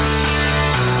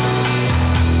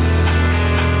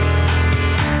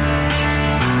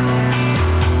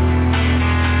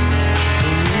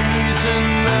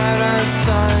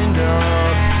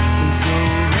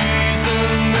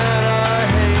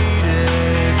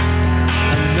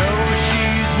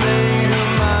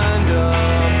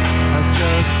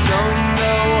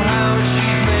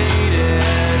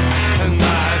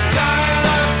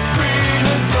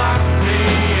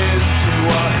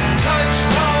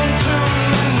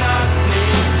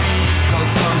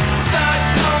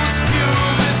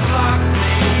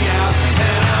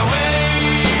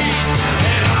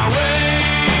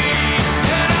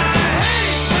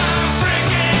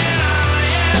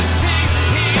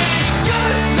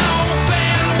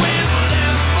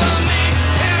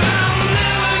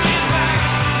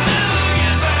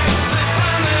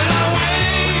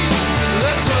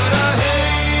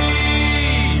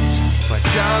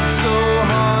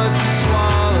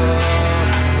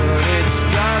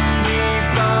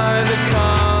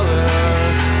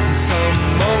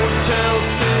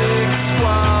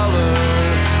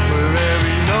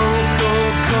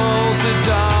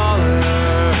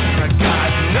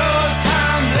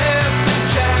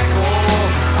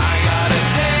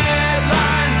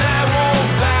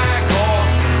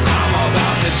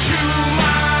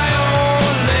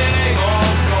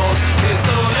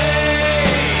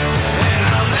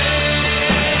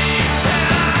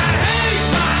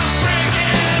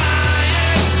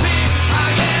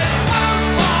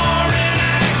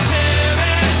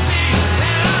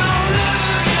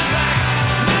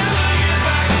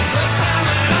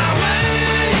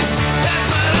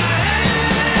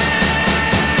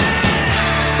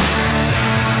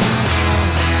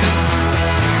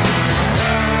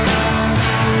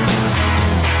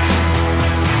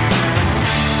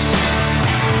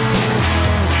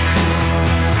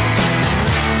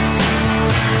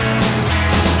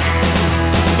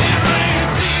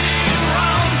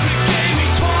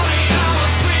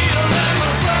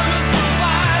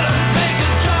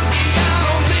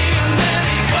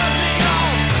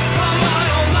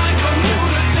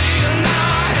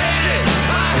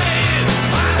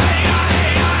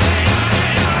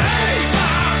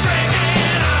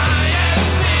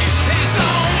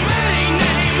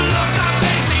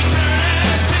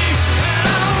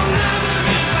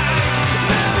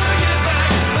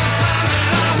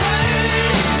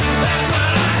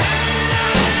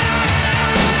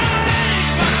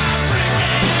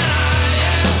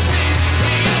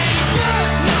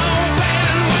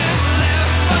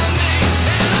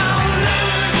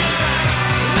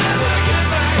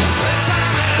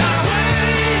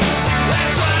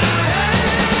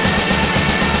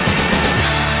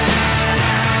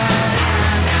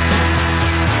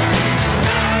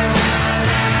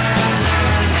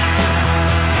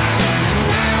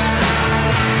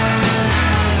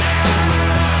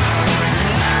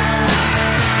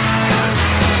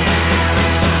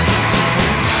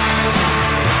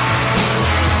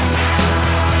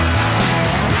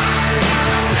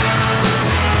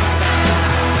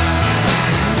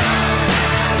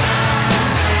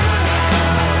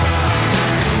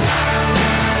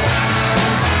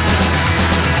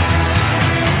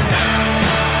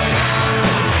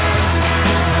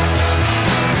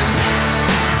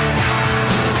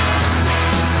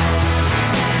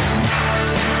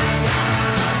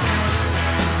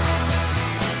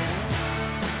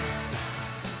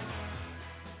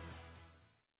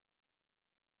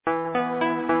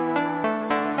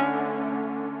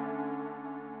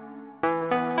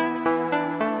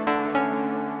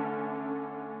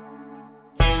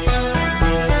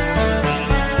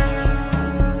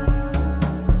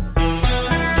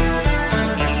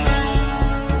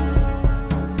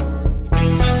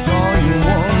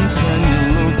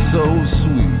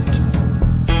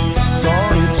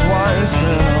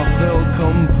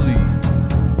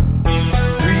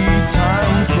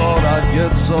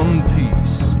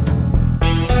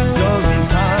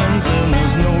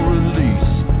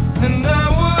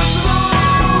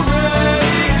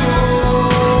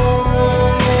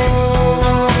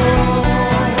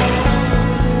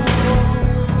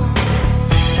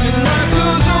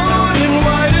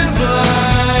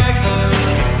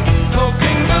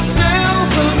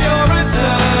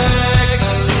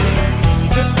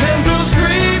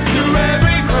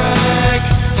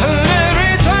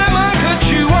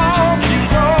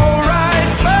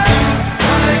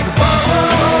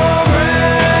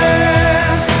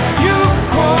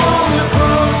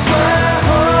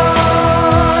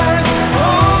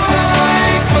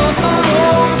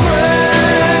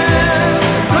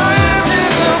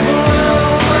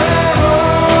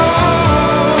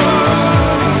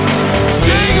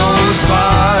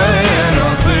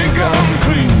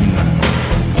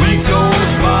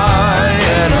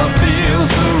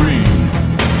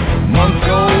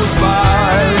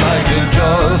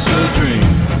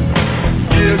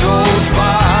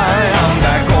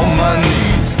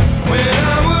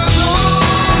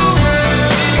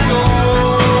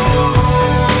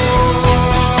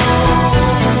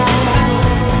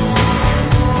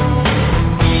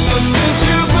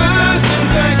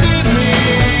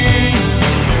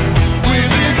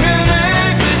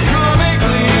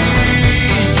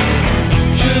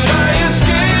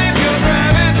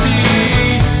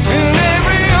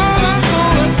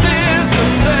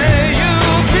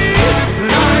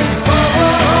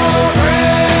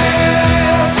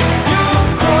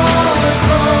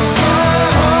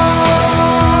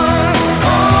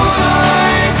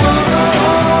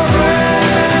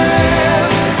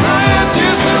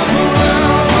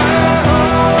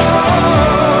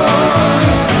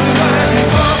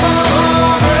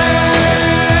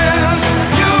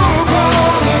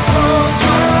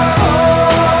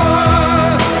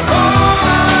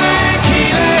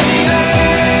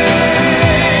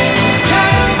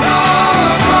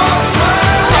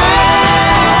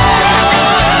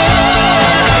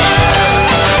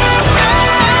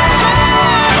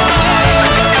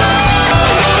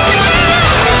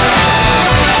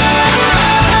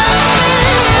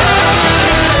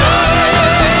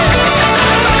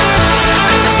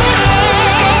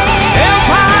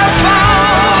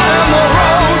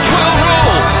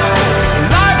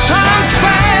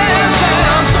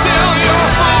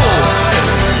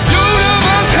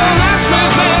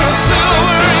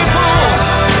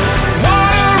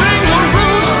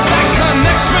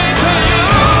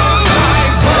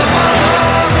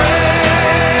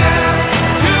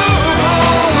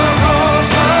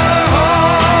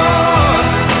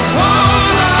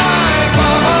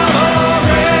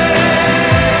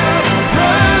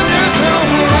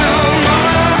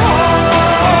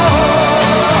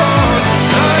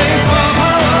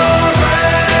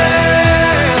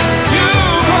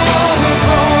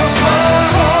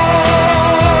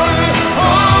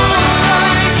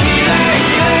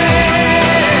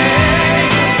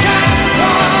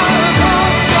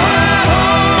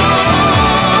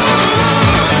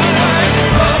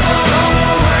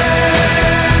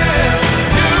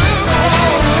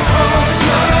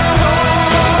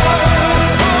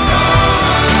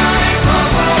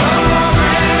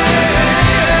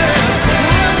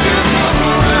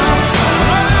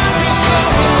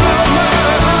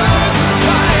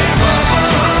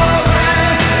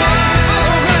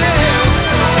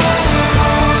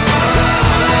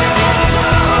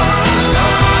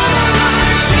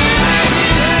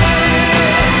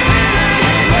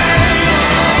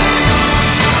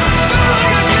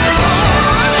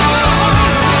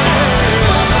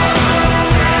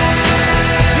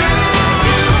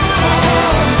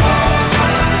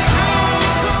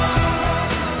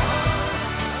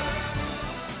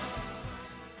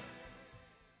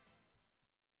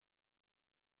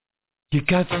 You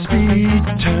got the speed,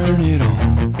 turn it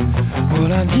on.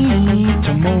 What I need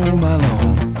to mow my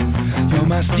lawn. You're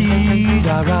my steed,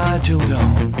 I ride till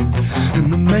dawn.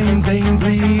 And the main thing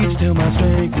bleeds till my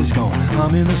strength is gone.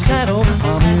 I'm in the saddle,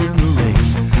 I'm in the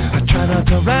race. I try not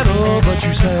to rattle, but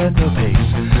you set the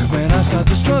pace. When I start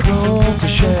to struggle to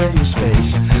share your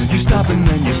space, you stop and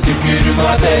then you stick it in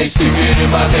my face, stick it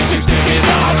in my face, you stick it in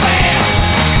my face.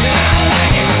 And I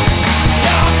like it,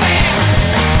 you're fair.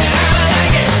 And I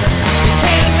like it, you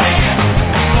can't say it.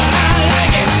 But I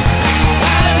like it,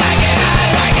 I like it,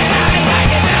 I like it, I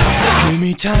like it. Now stop. Give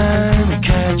me time to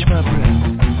catch my breath.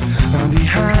 I'm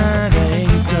behind, I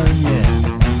ain't done yet.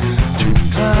 Too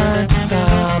inclined to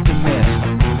stop and mess.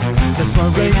 That's my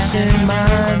racing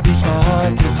mind, beats my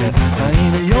heart to death. I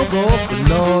ain't a yogo, but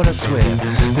Lord I swear,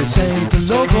 this ain't the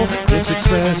logo, it's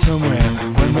express somewhere.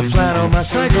 When we're flat on my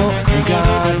cycle, ain't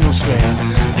got no spare.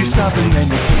 You stop and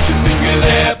then you put your finger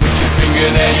there, put your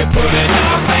finger there, you put it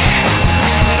out there. I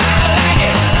like it,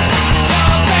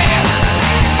 you're fair. I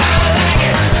like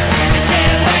it, you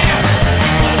can't say it.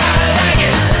 But I like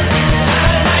it, I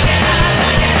like it, I like it, I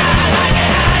like it, I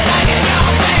like it, you're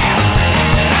fair.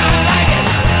 I like it,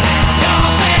 you're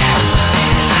fair. I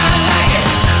like it,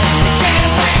 you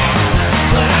can't say it.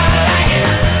 But I like it, I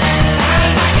like it,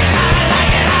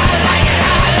 I like it,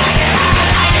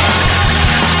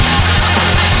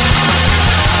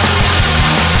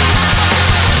 I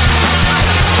like it, I like it, I like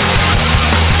it.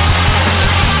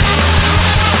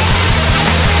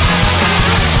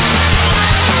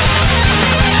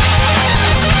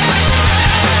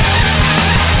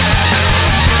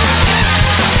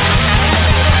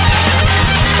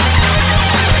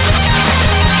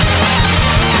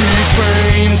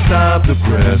 Stop the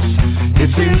press.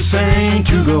 It's insane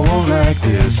to go on like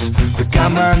this. But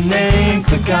got my name,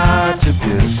 click God to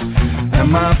this.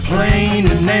 Am I plain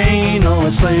and ain't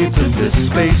on a slave to this?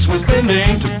 Space was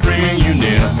bending to bring you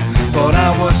near. Thought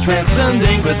I was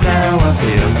transcending, but now I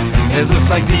feel it looks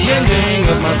like the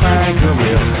ending of my fine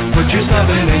career. But you're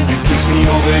stopping and you kiss me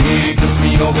over here, kiss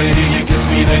me over here, you kiss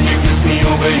me, then you kiss me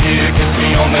over here, kiss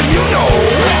me on the, you know.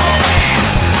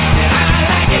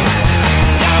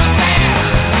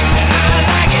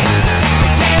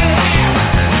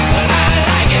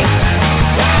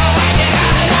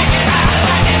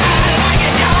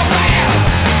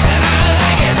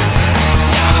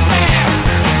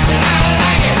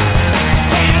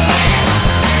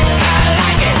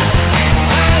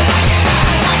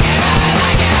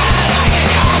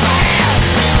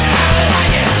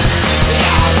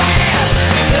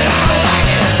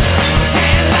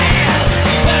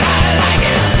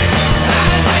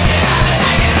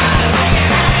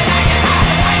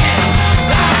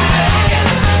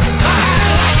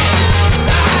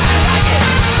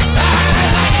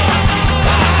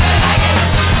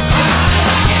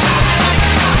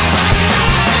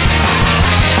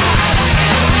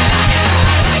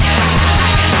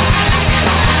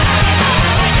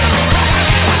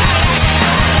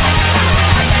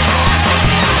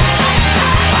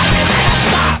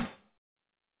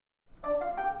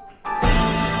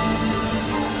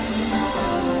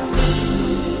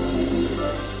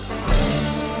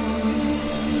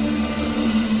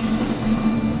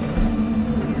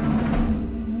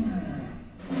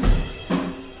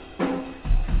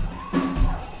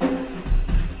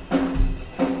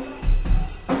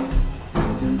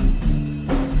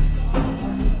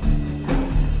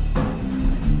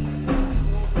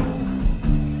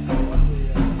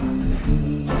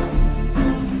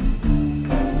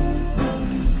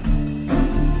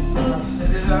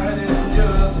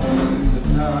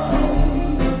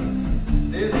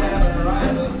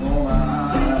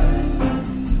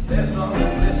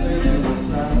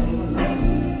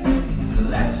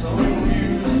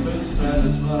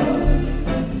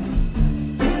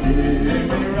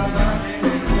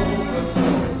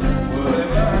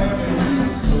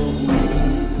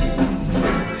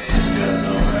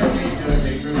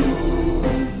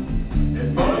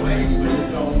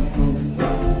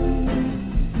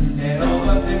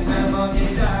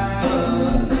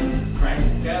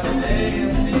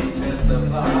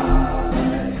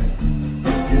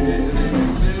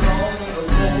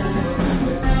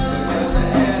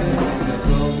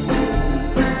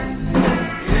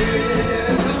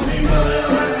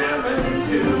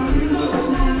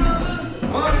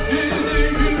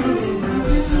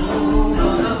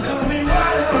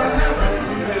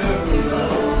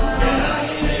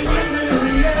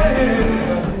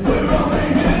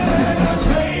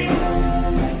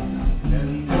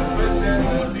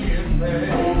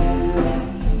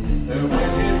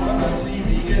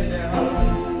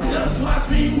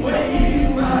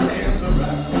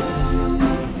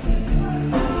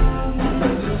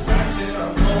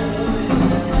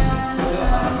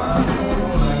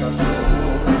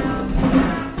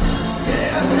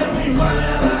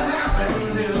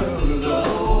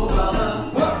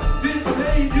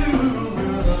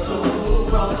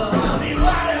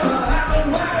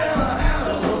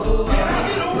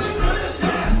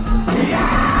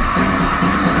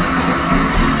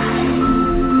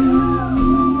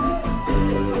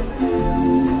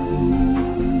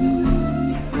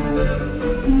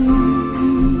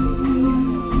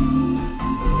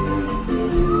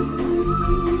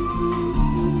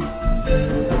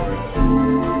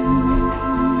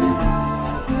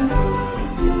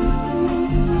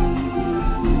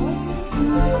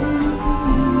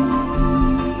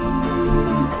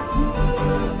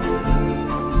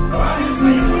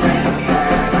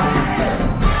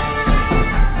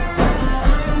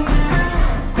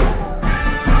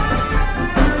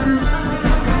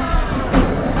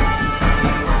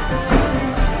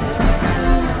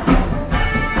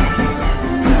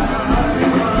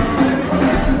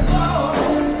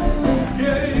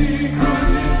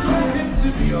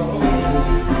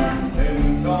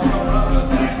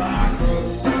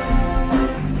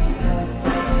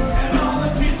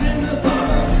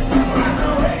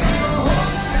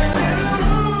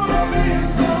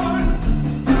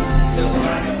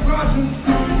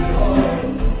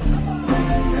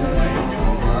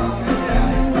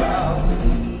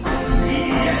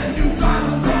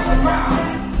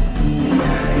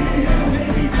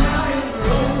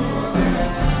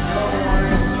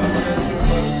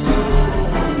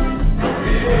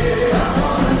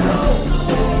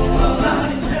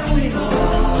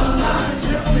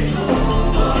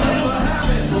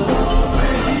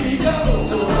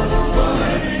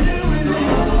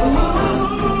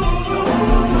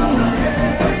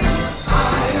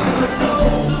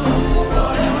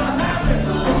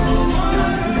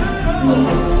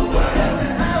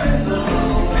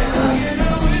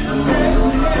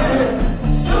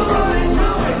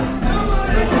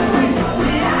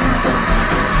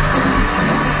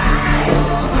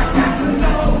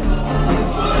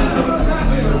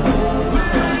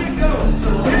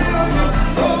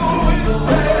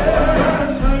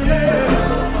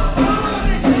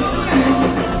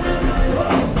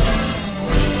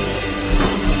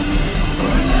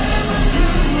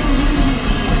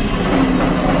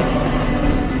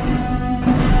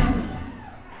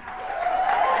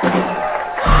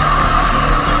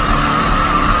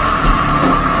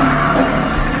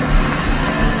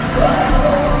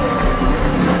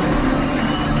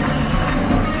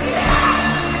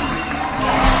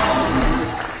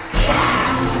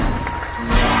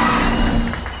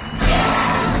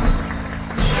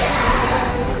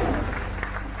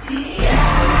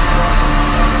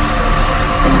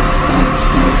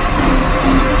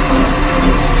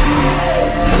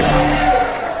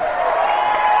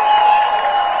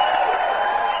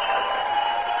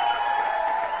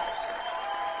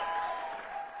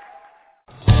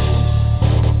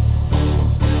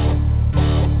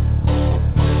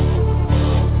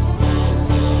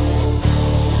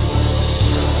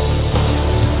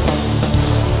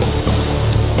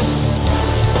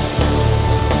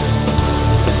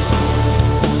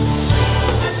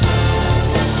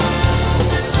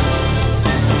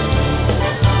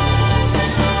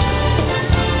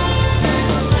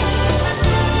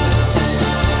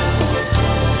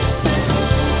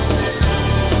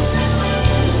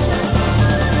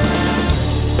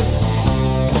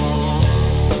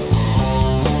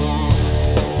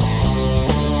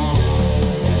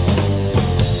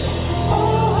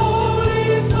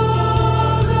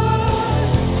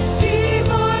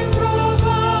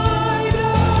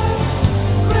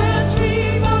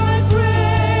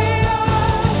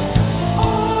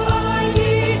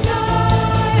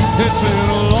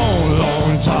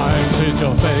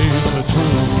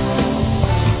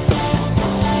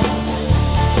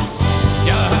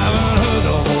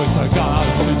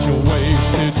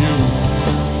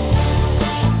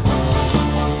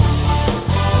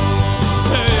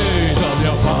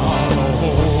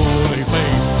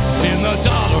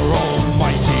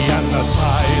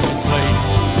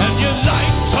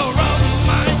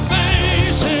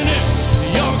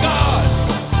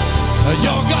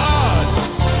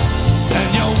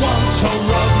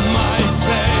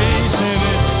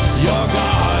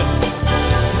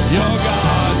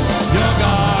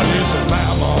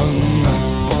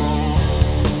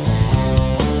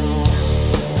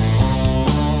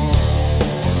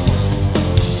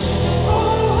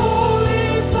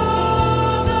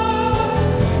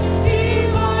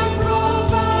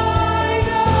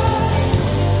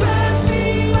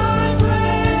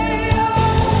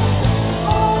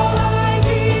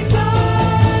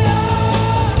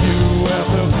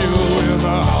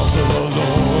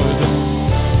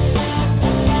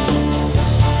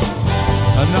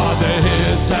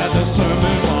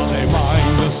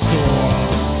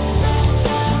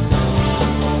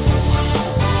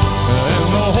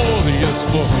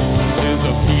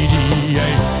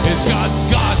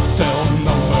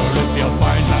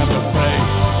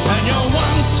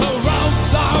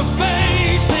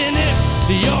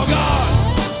 You're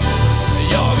God,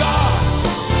 you're God,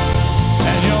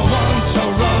 and you want to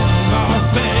run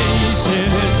our face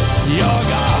in it. You're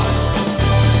God,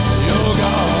 you're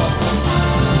God,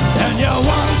 and you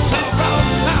want to run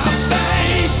our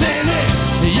face in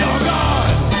it. You're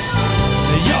God,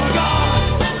 you're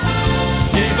God,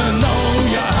 even though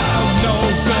you have no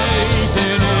faith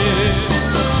in it.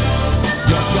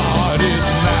 Your God is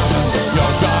mad,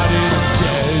 your God is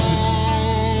dead.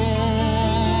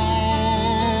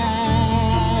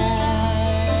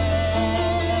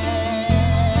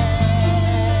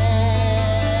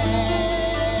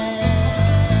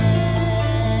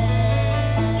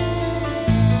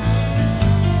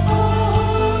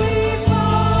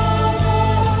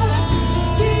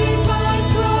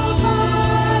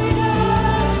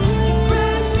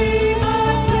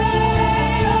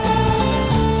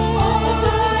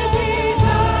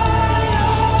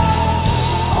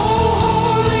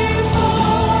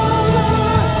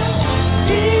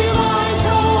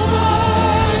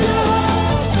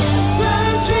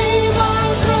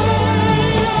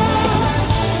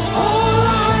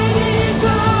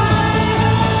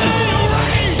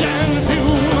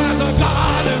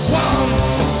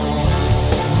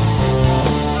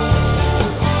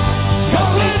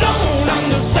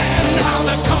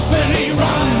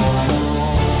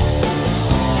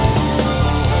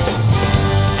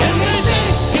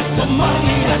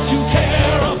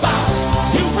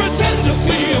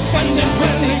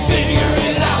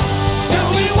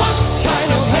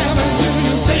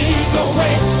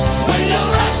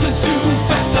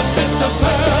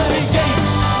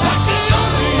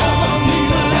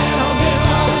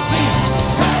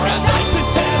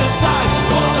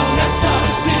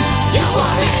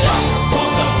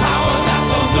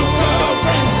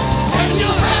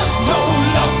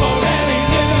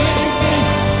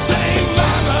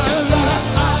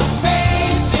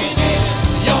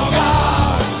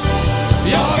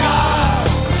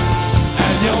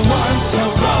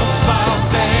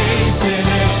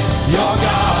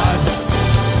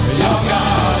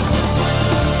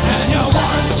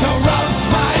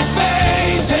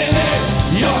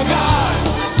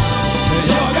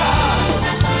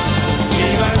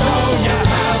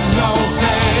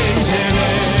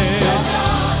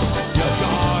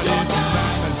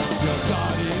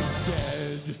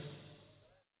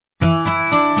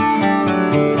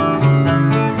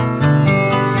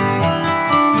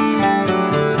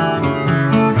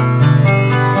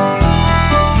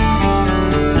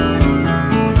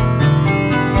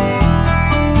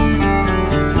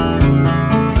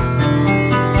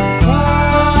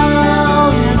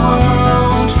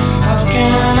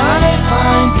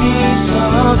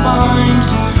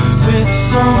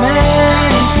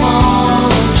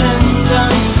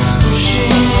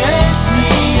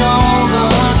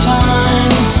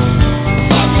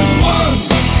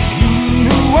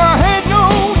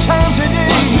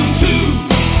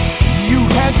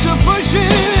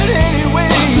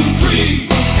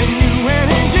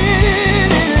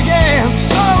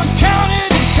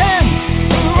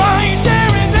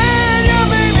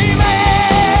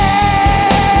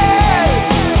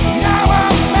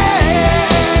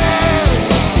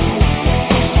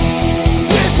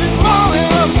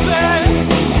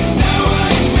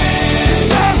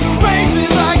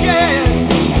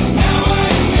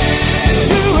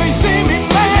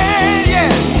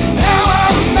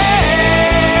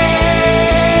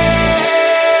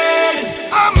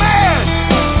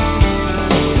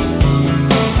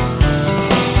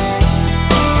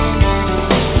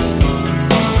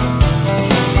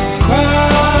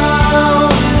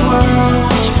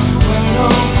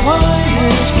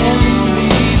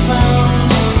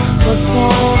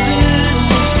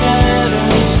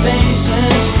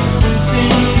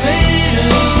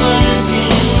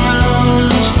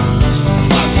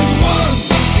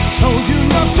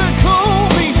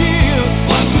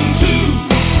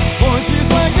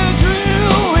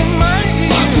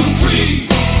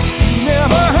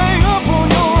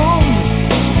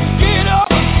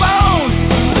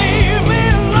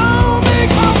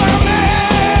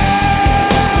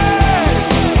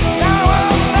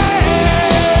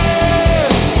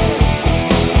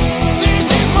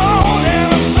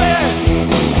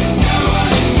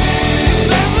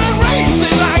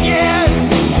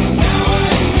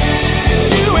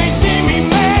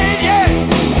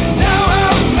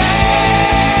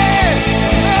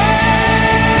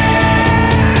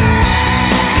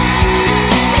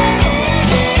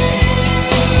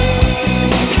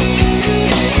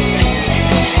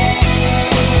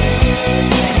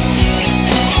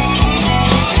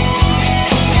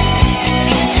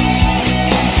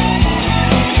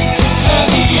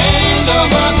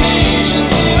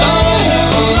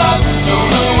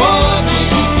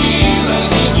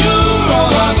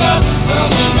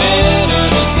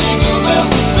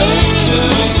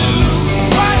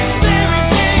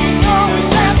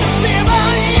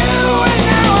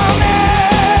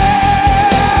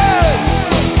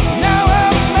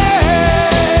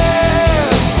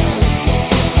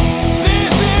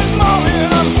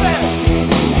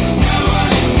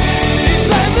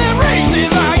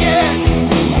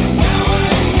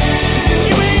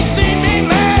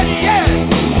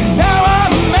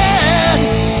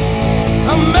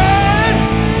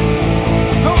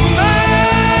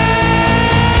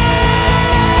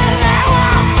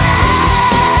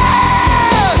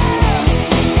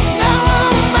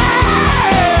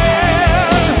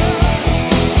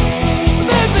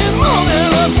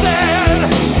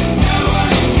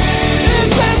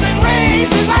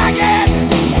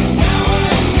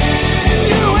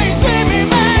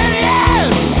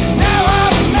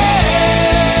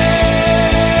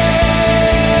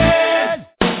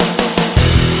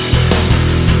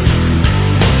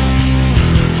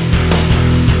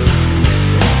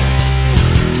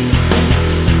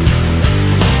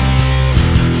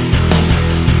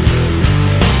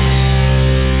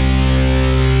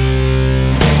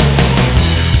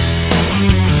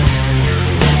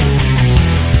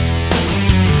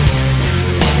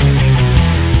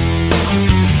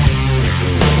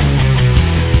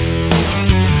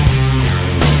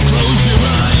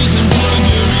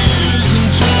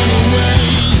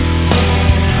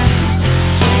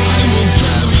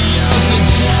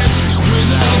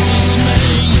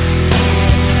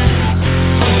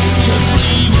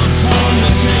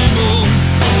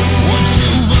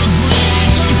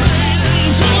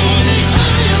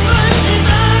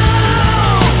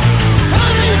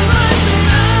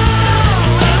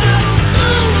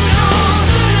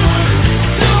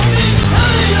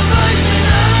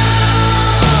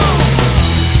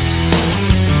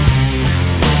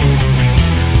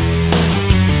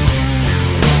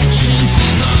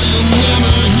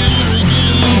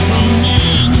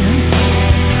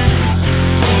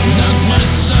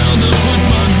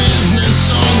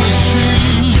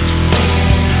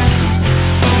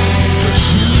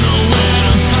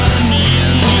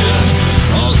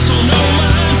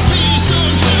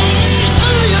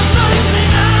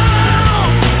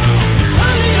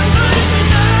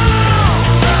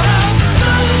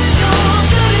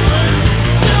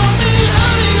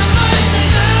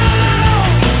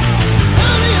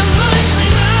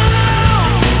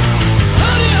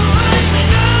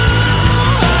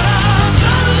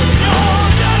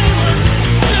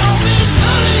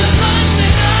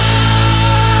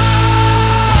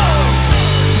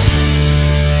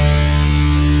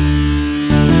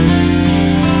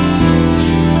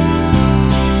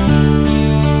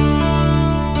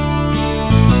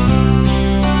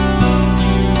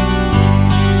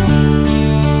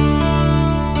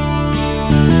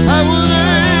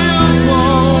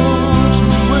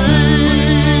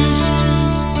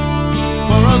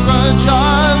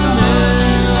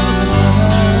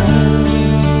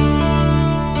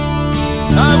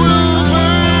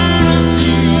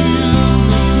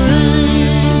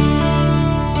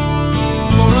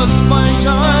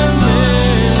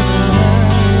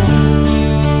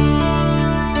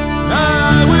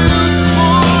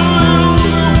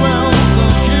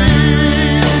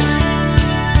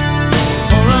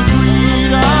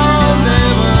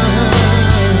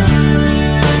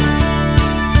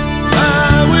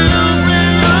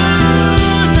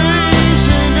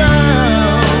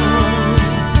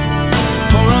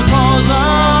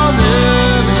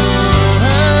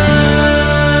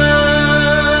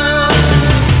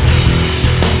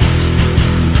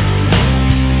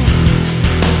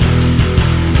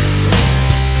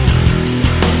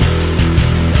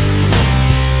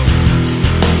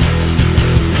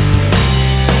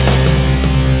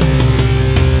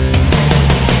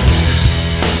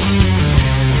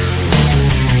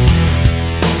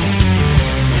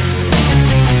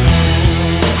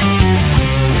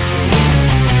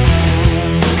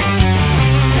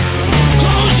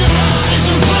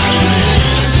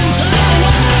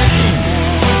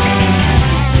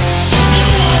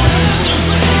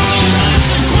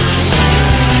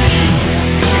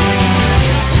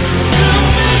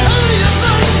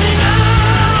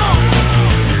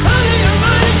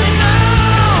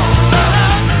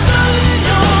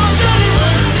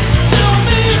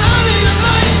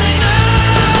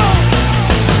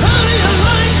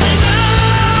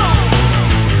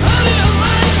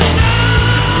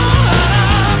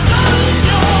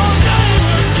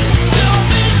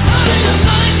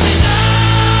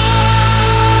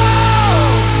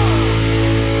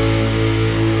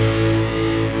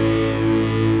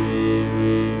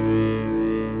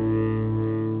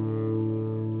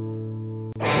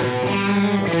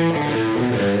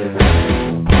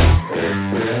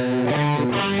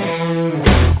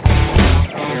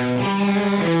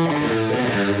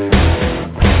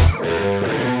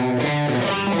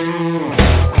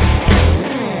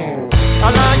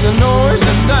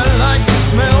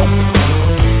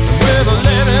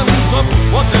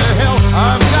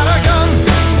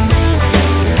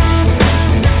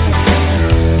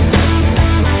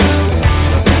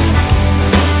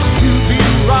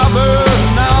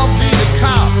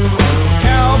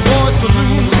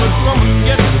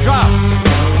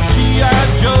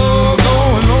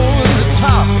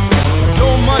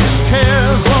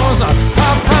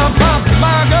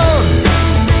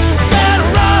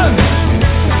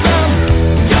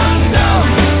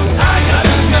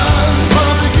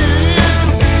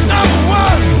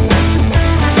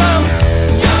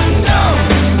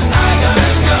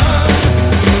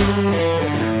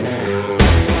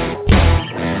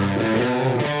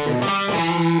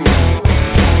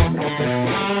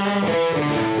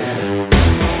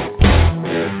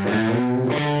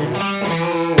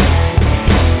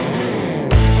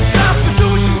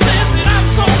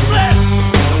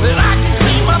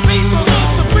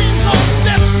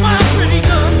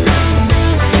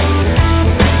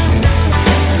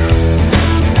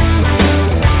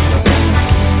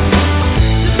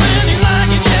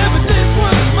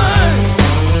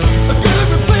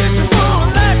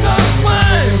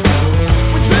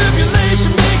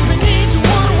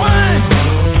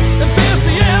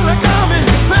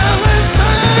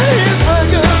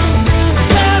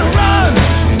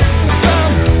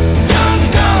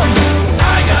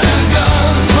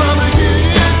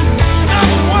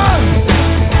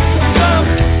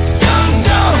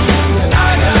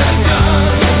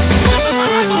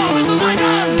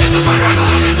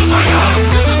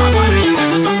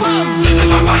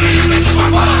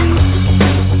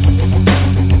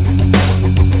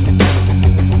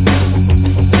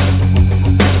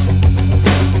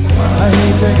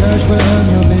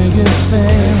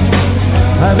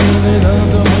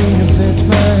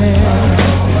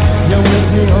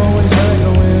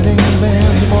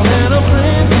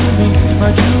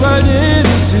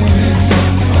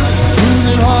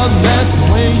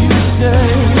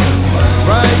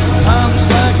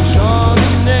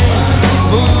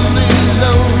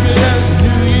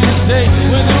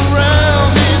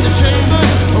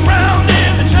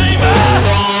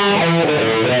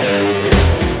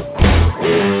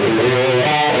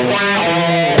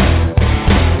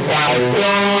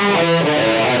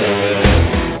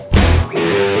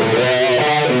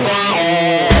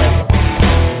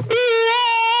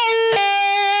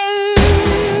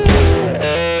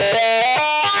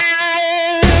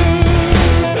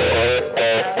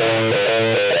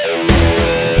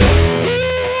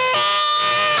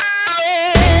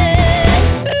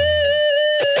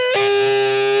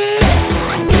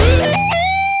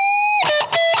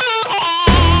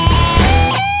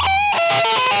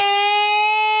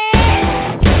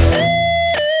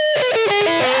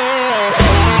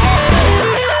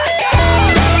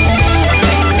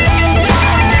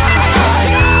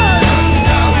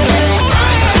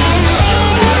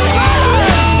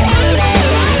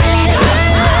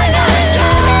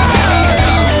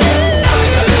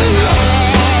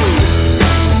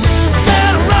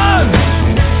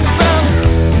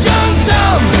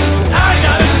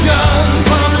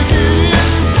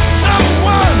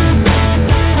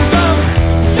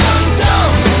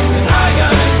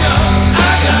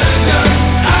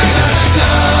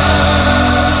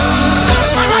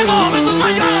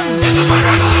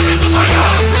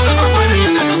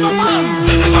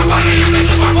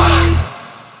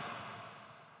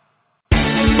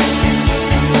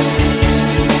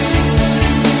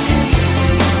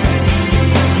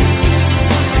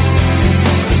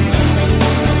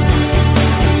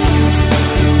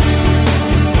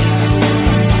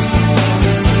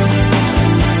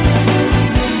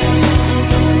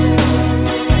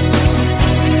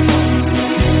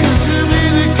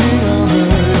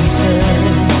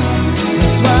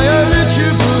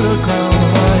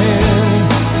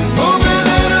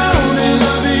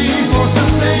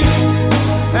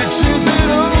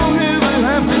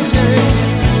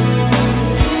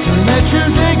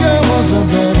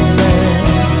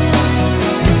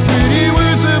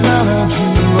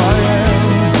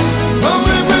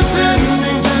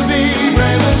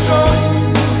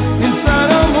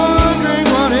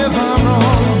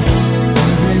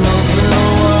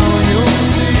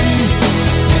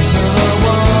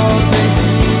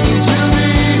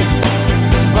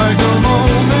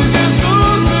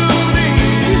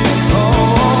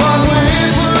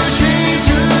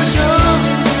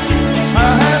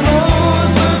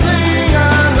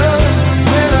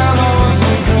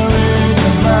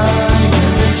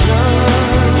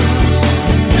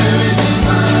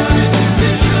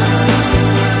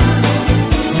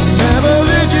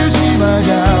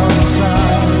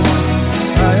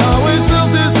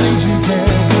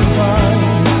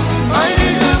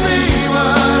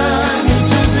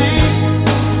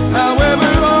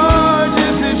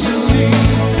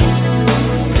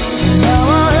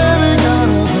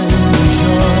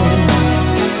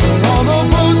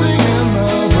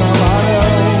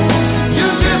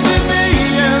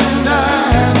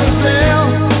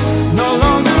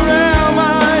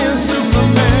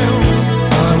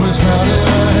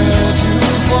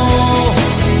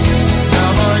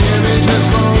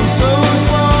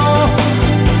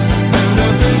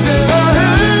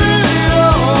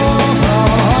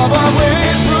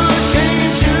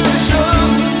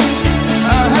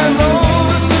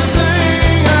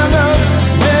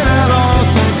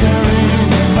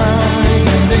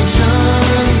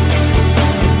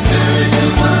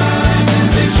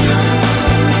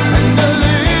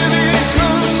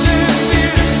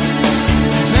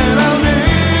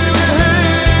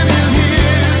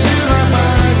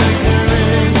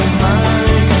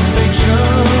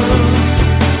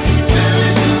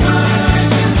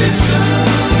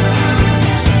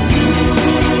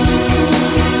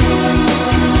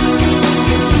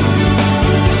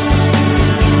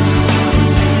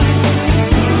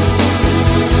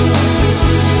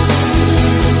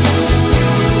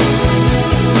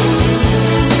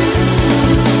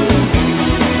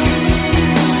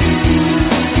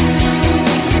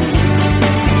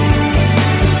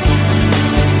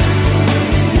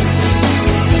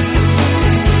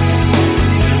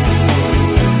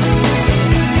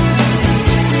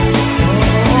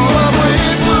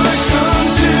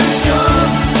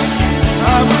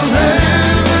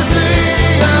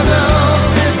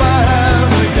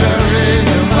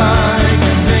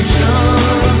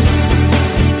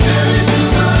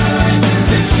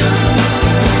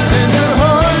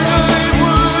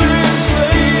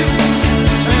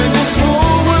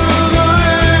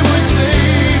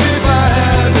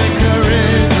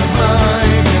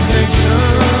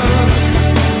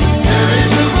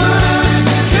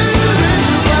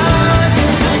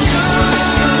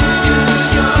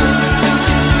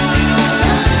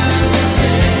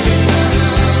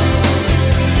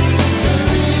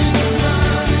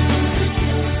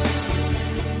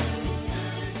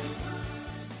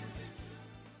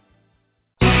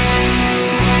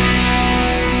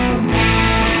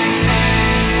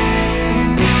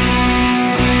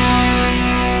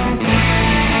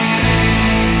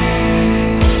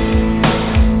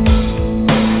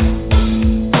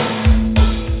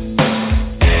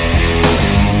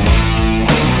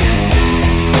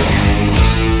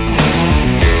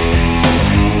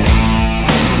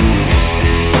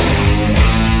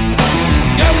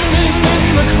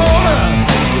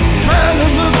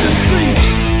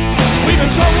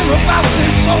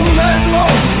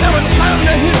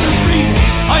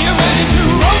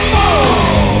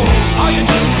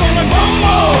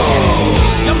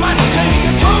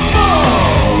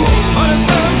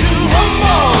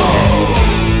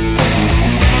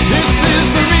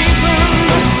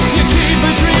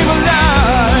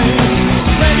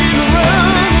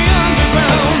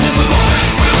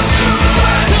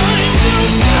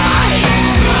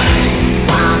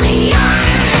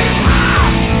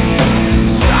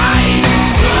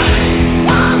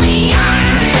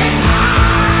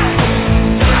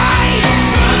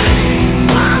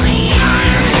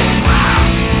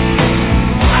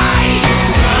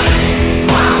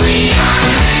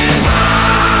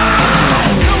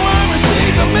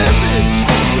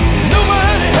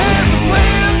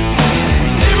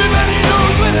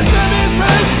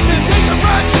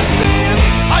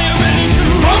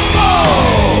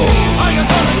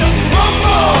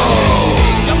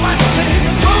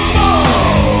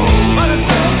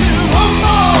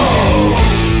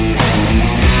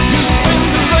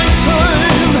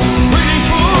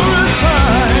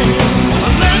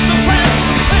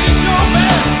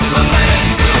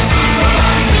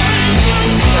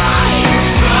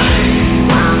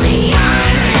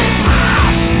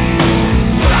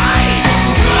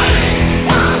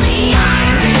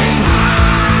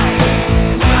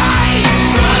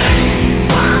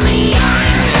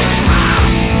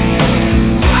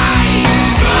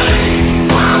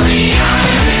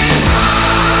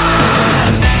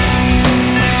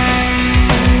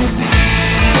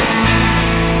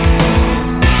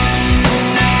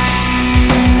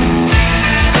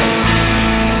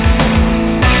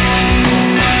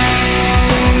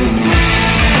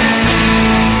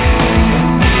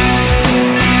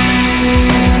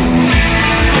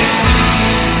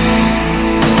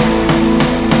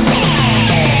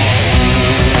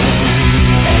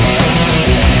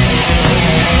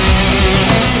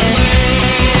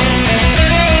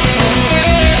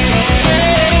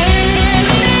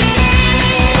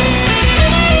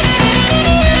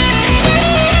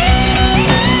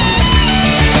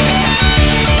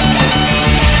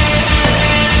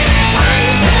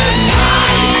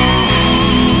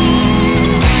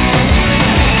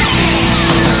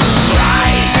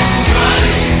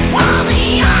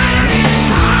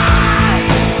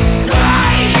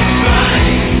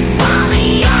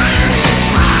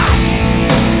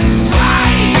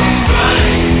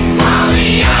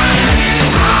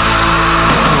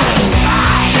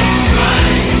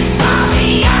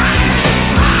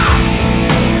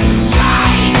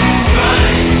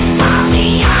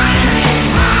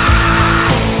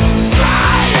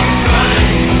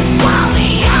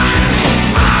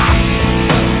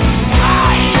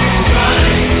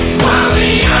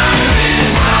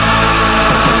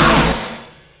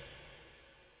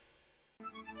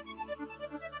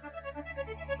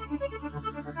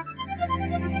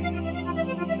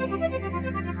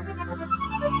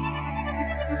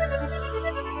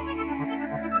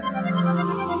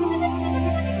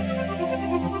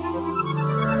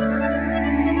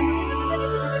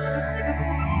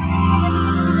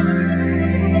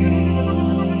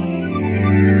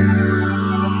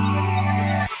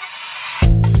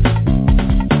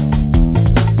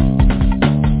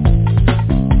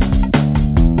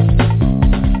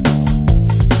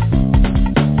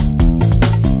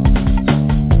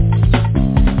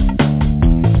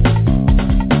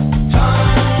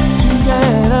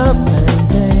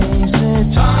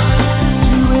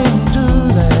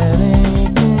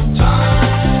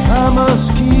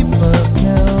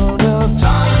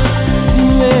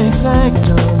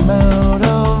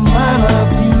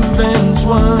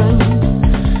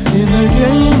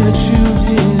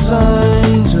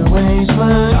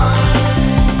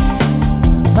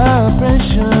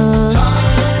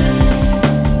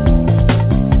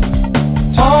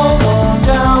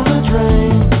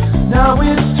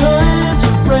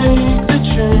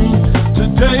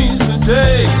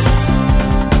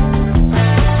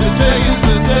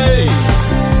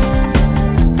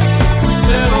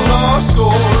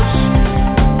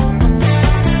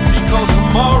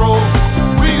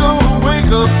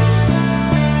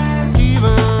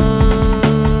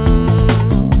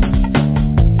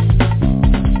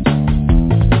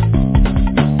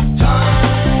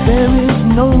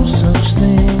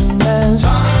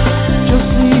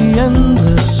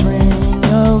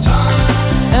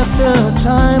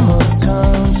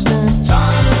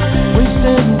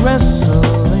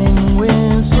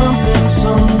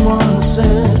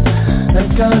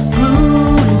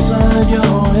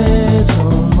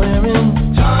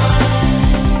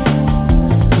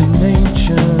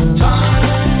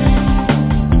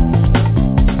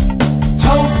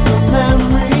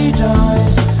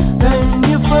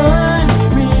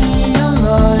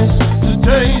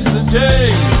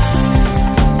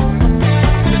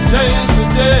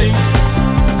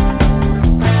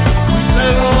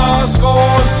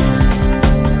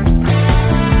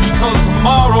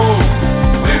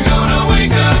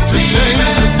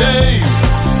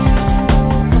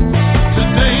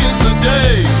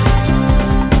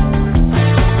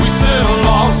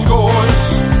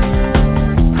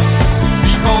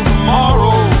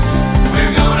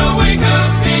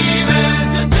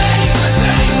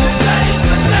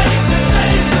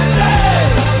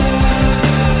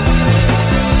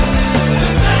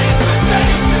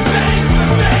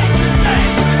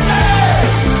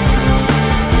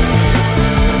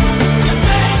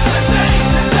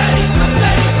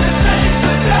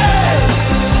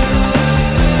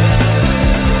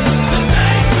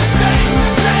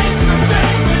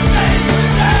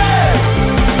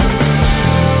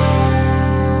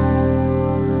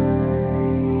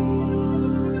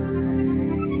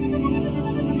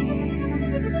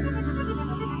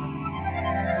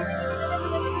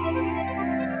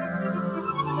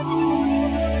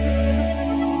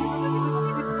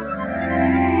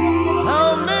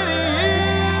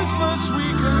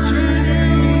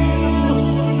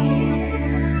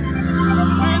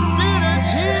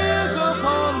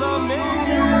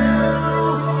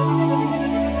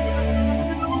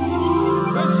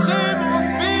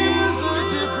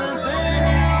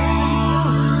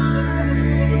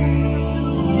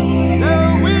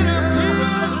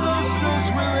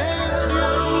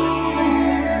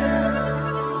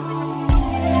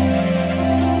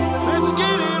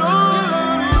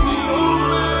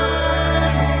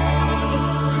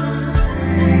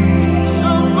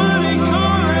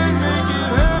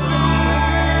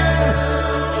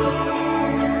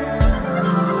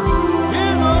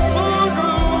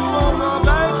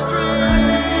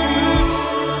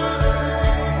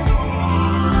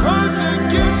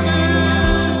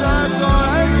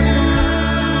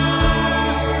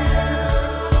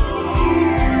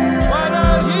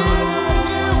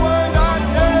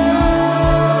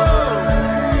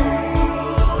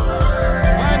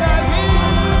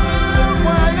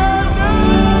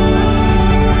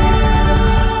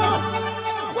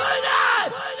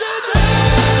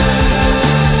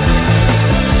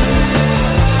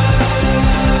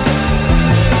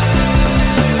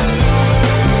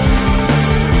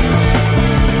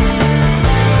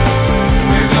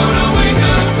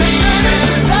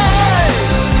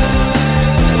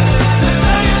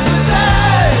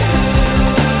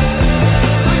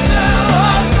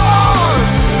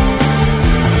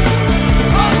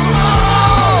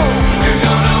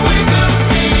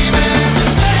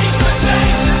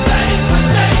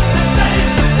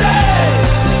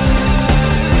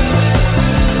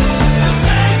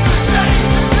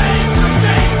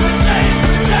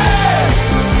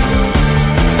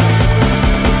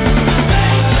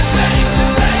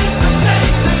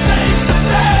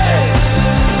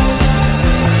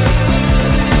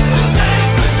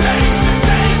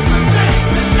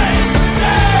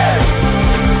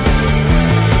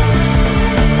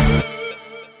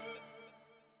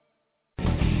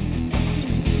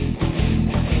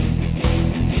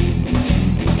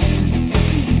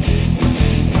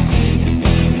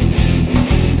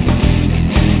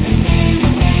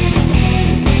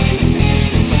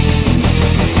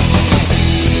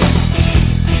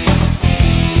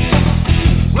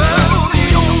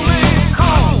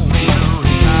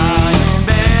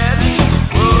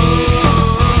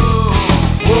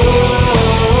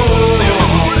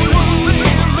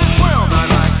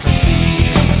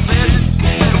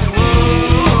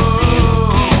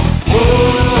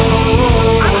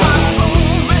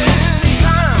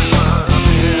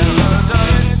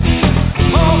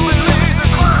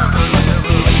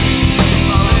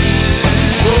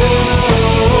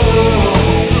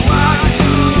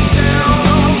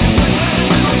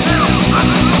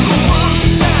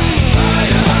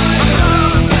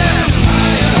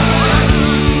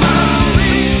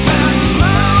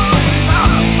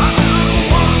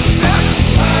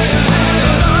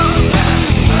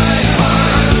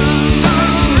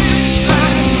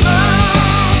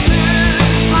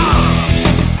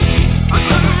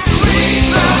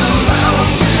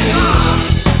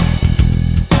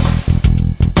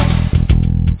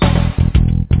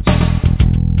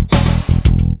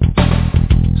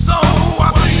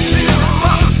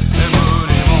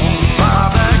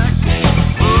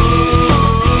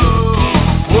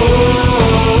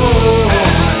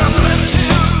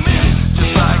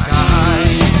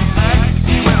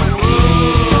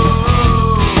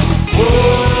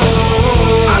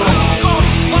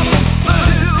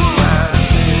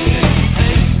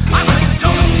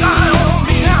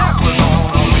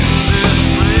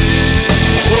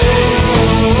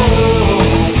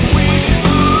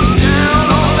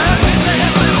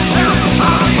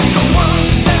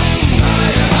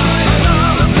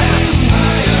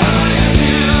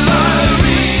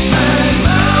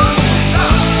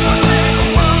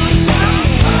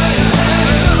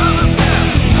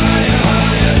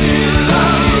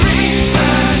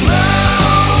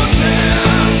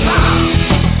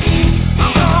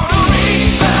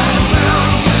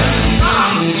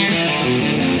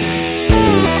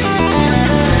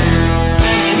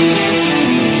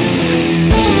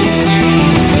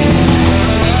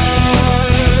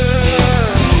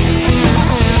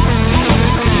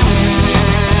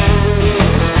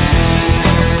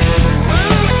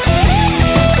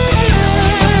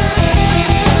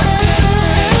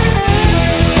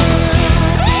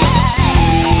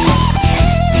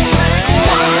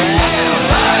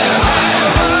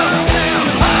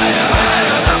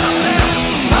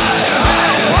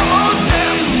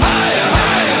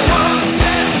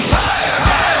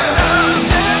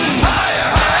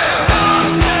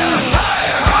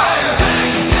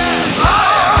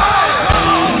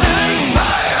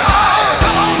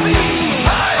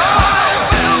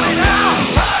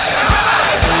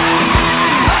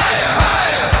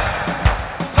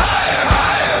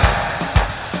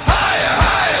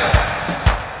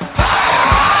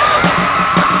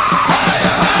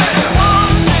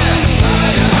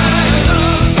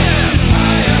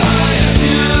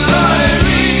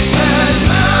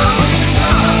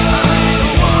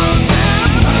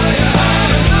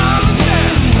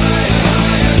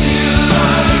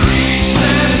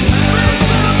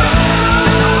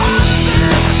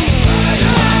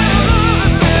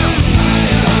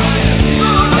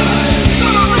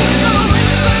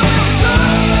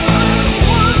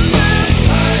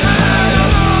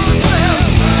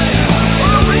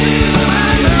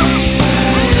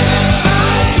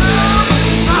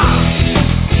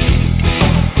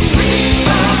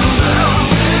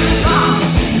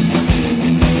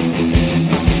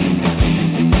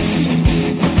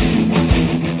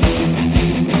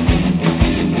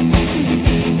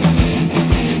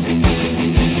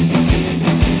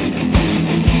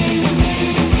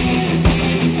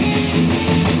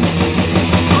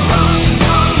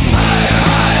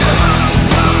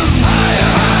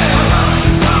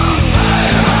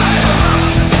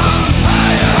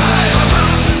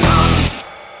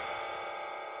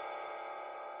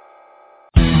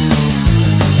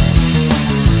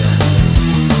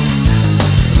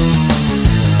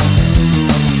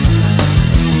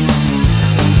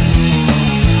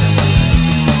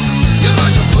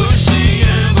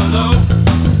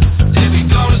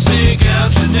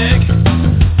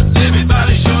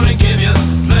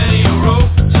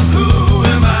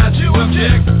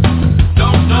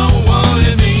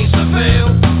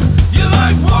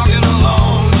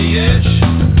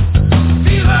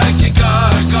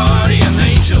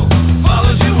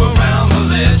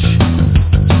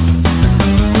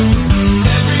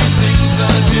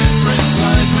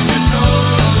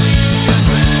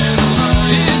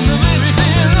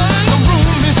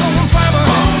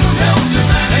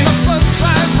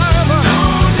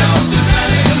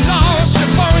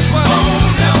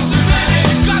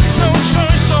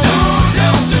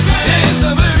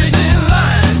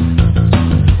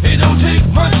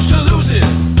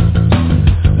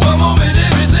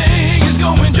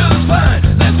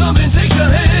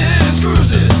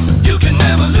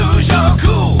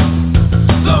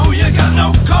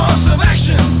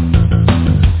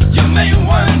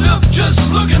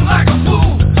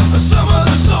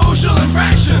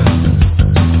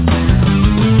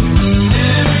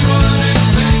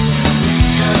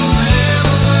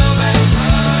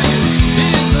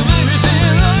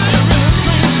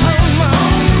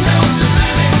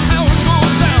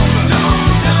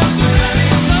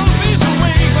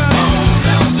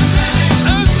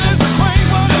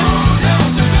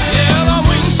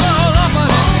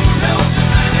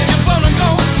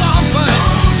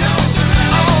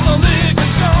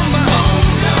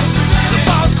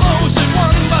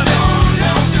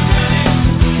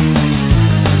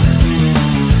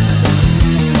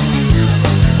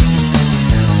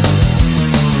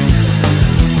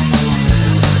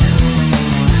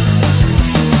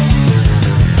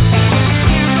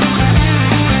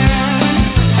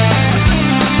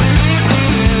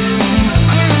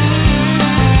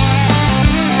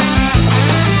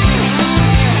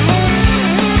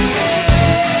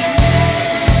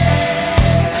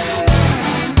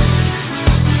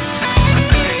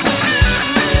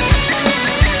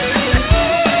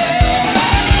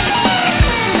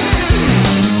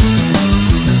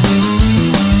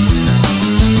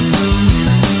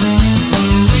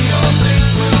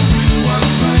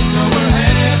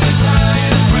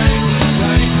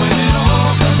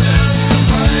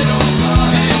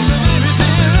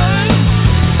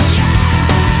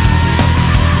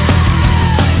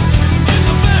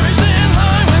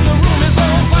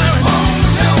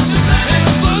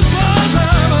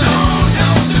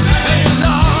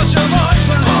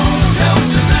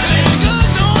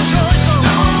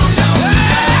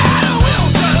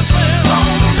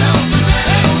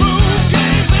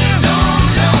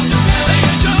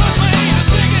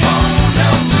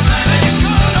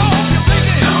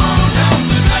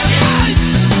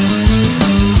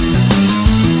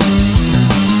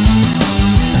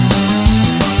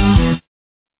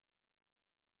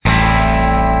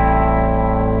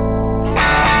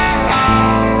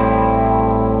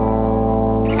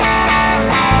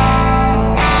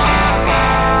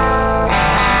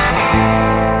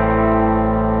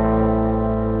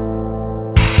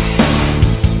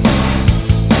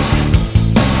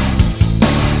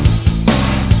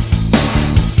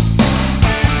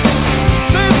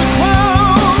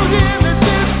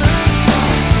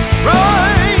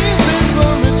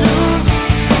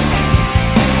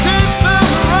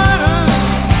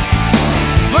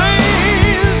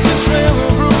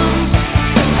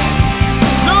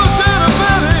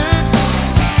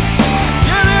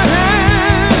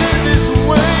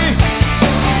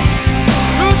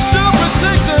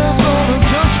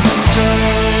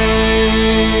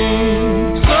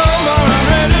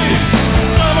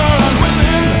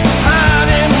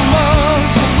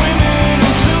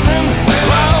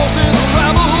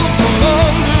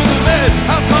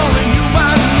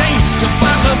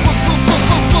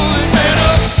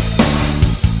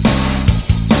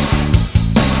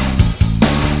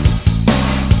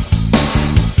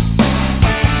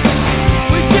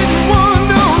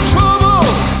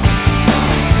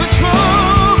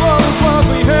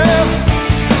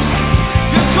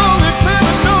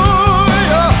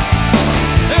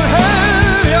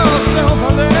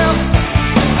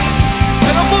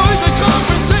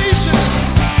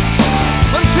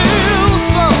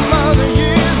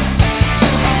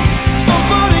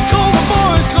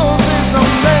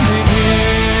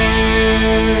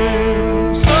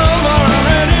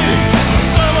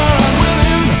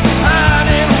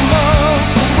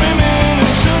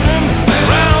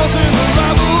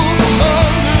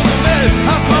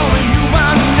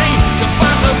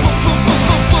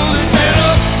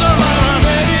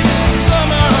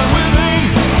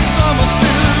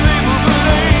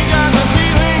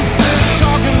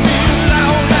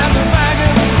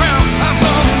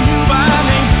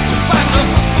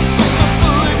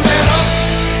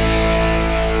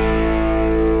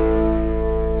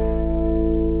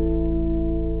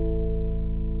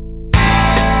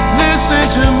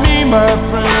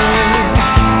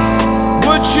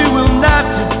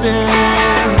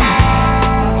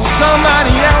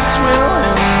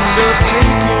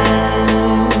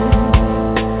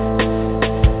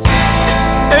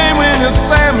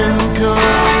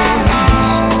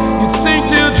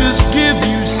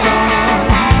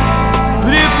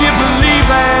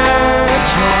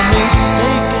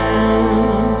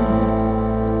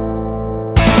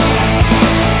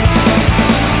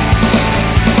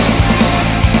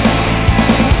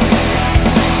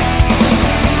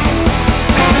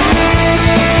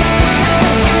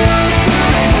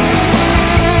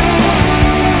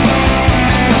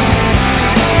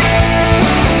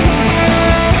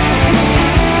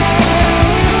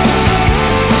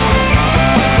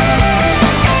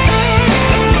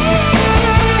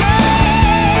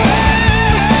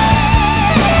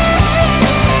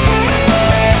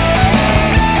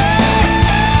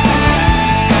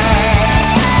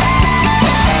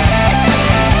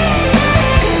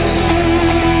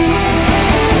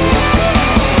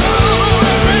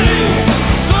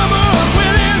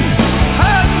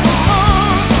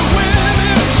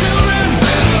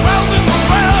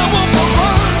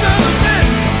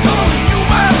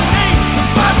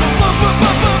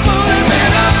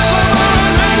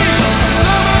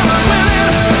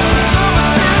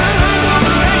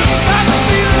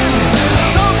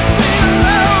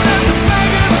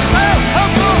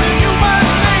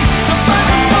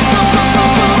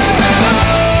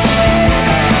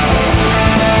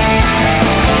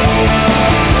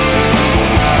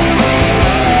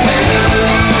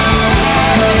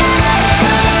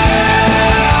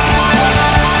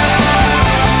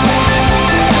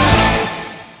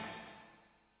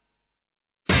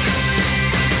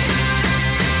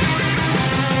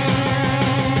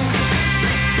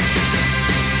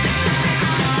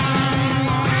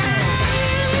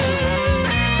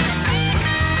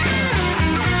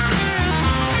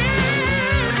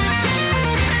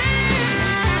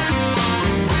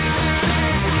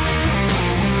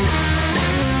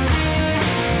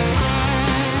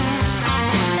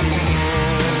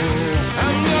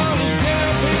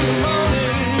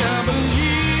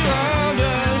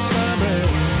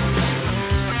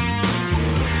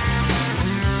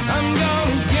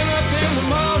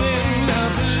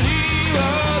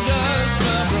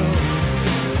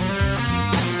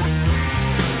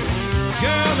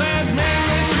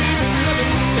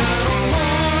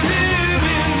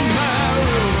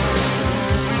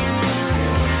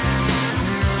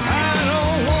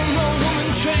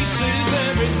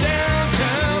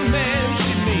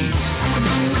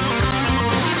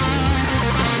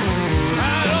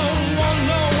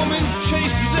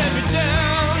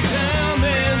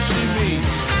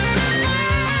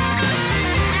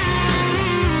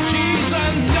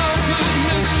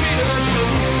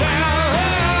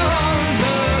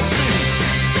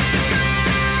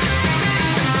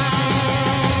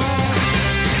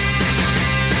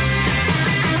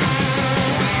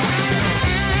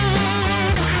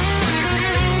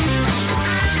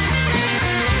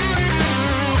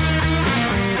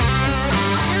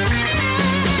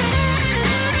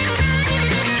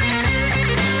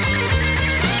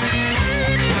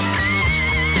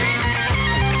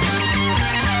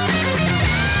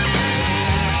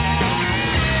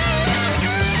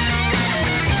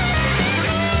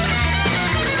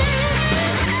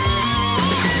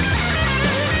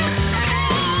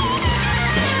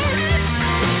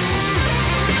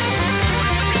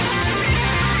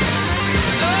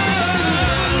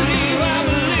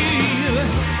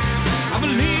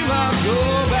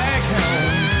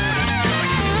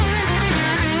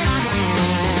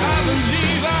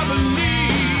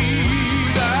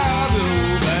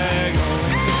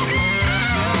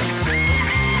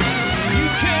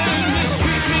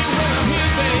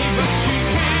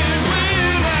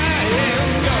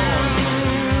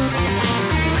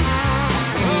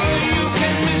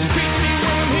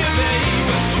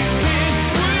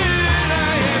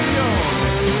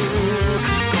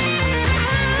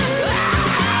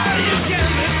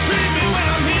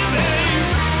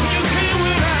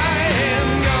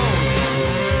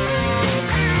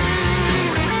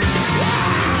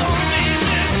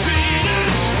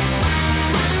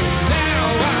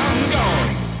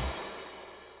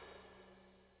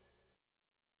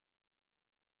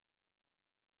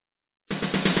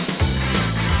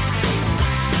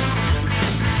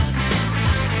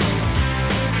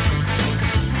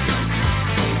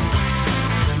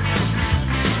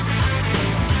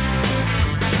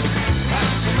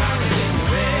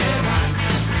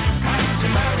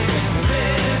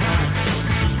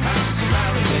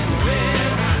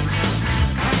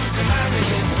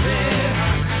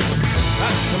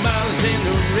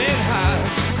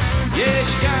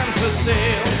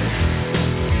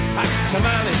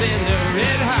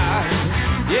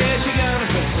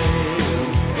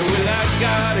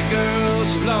 body girl,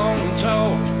 she's long and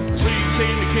tall. Sleeps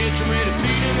in the kitchen with her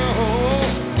feet in the hole.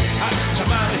 Hot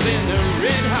tamales in the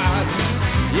red hot.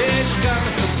 Yeah, she got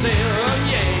them for sale, oh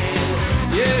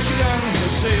yeah. Yeah, she got them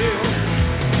for sale.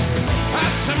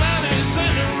 Hot tamales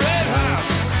in the red hot.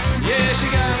 Yeah, she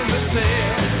got them for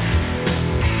sale.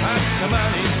 Hot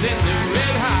tamales in the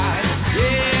red hot.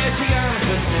 Yeah, she got them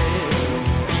for sale.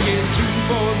 You get 2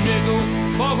 for a nickel,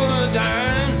 4 for a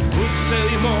dime. Would sell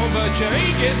you more, but you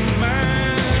ain't getting mine.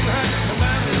 Hot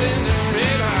tamales in the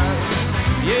red hot.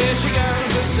 Yeah, she got them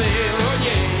for sale, oh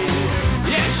yeah.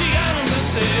 Yeah, she got them for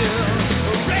sale.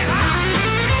 Red hot.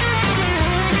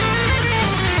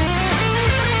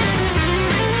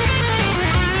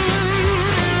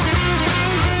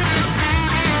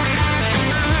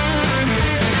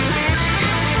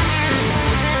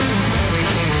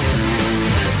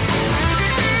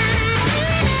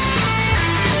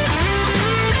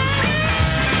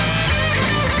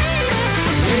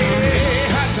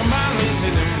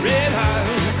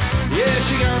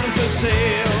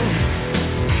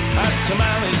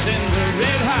 Tamales in the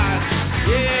red hot,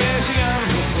 yeah, she got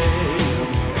them for sale.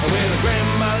 Well,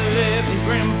 grandma left and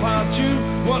grandpa too.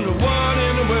 Wonder what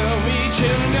in the world we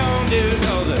children gonna do.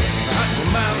 Cause the hot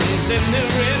tamales in the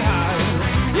red hot,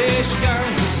 yeah, she got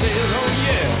them for sale. Oh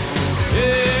yeah,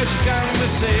 yeah, she got them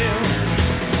for sale.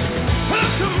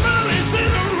 Hot tamales in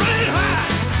the red hot,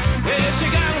 yeah, she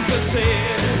got them for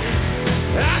sale.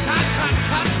 Hot, hot, hot,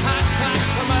 hot, hot, hot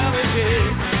tamales,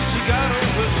 yeah, she got them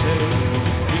for sale.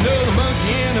 You know the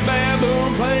monkey and the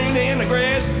baboon playing in the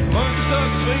grass. Monkey stuck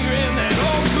his finger in that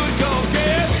old good gold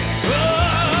gas.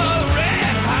 Oh,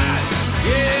 red hot.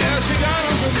 Yeah, she got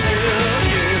him for sale.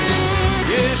 Yeah,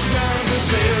 yeah, she got him for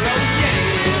sale.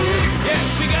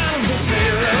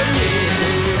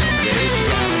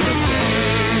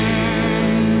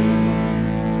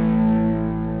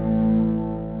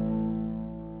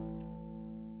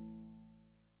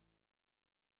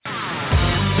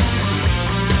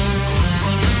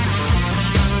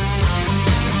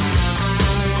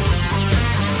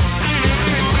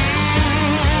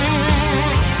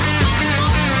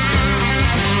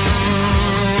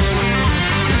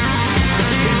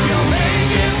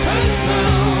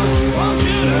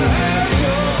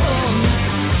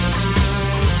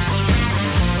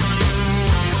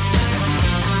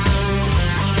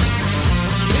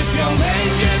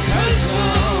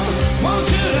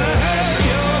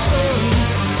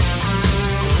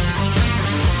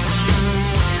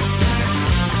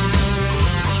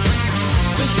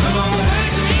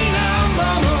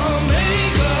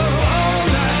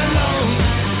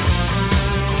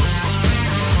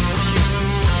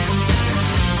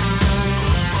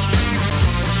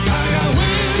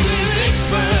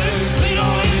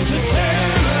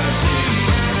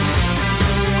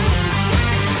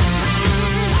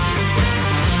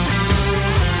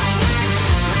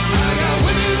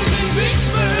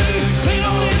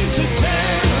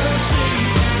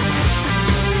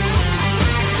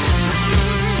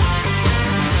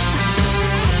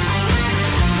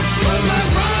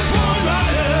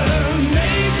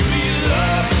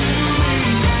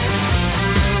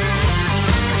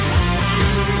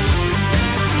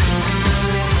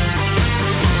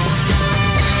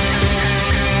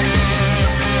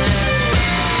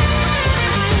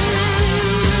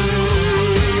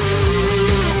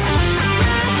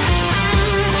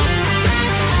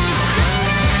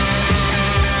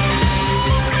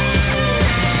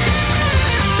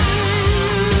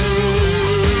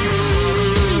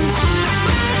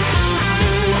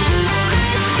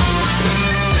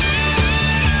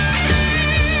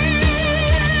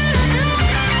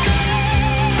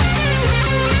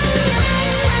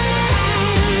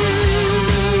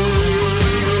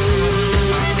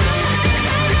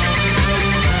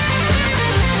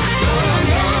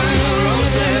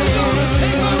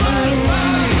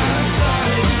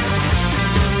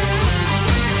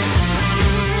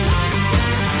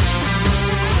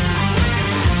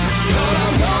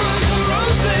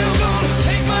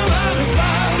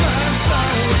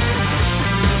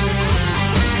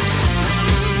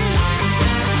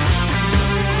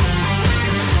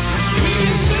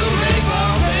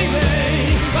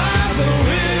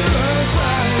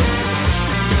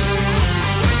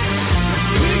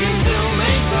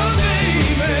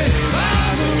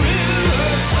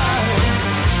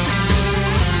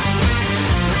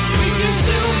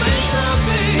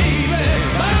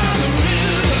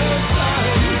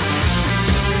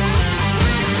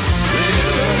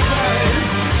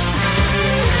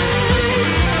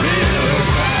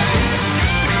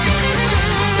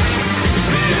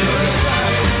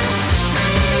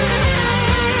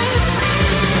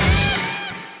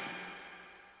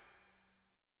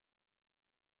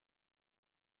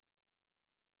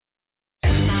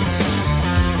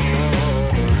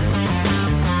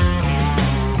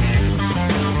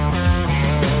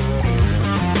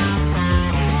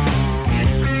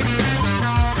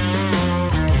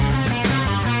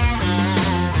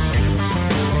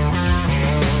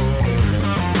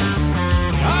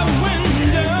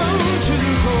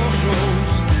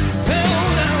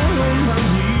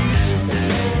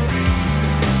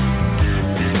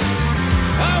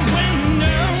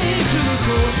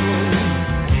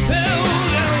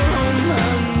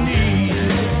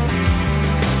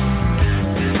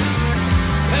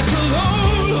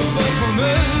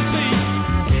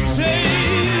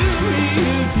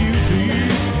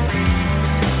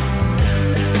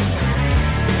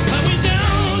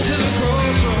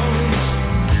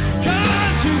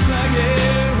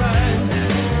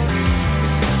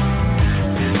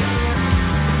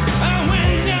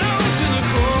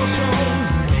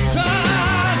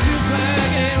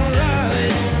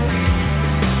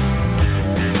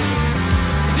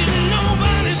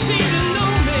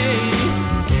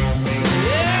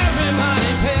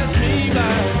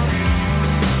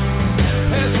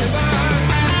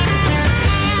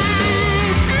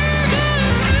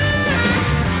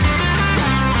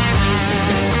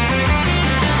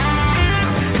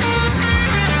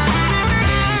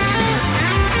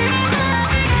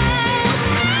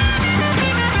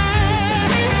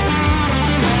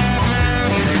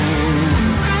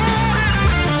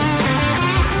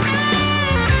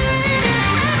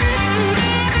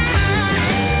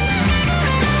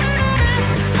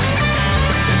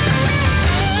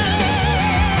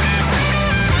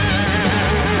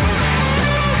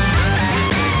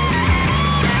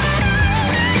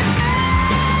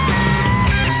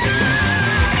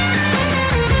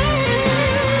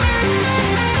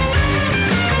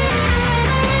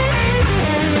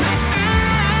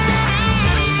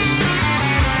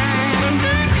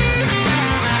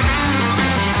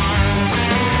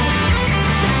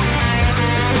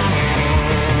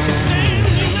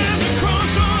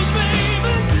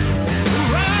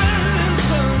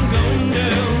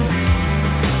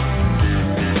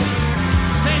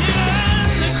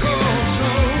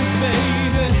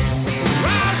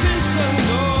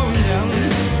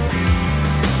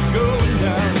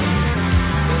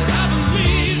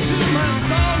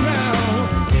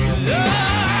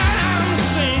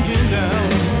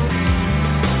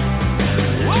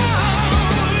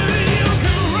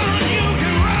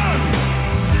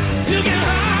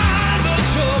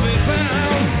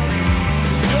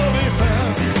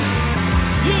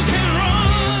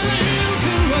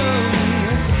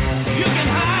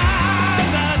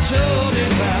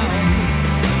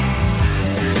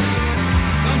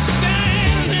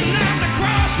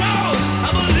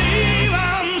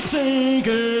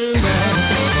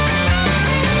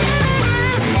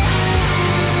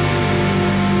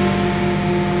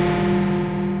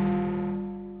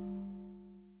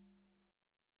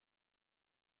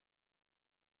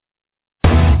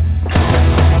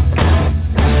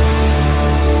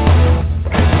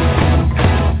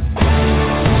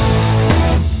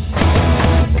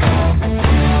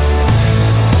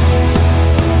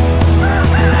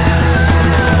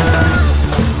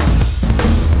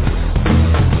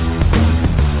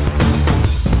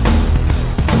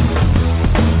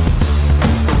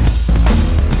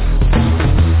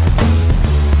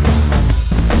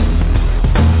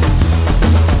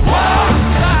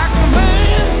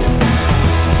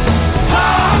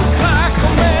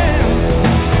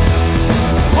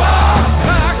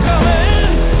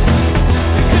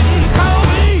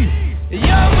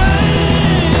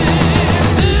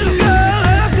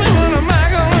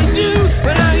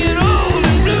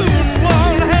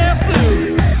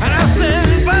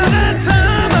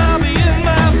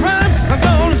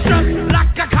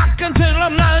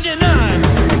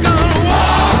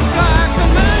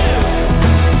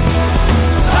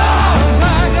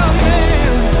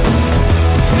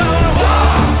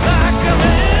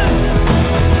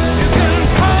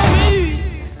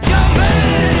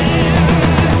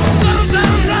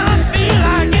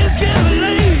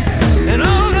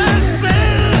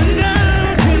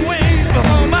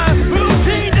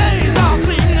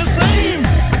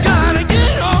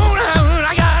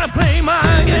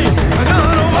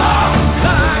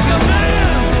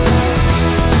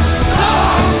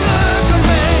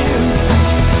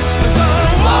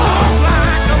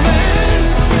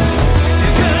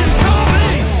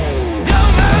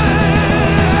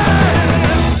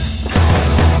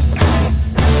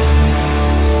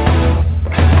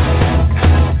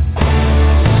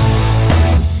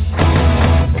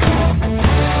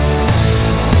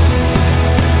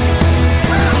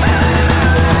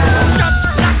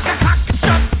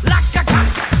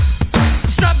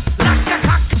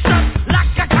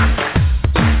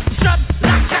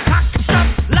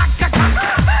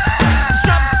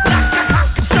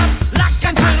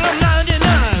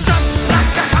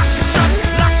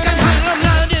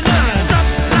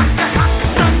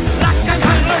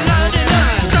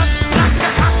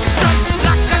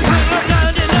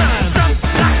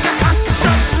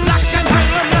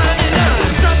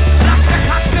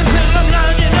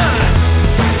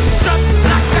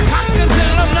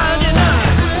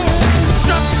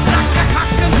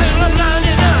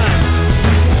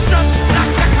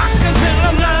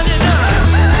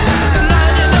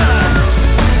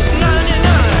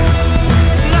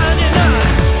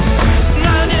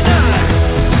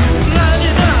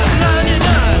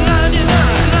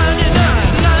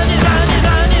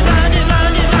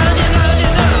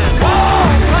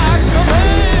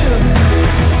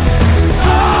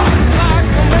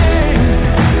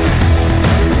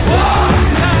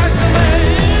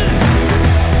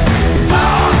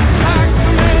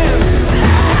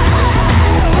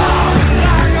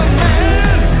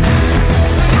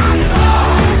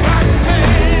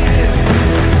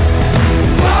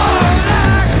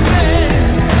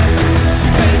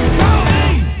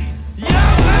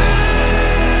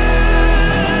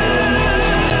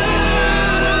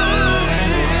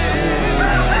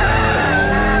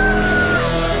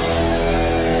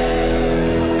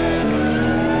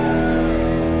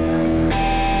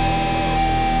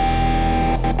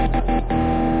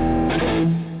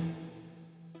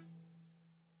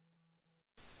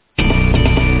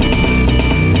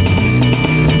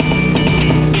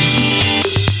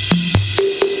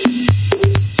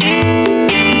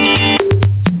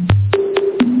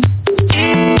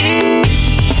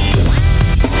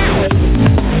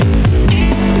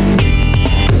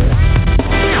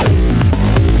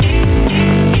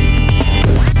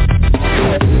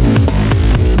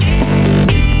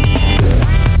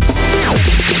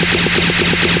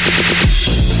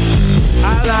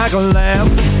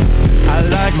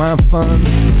 fun.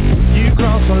 You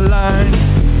cross the line,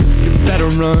 you better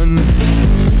run.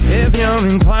 If you're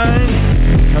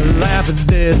inclined to laugh at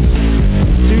this,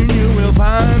 soon you will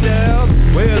find out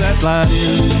where that line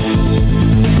is.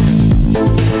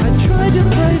 I tried to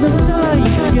play the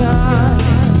nice guy.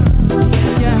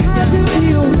 You had to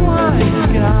be a wise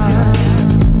guy.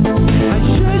 I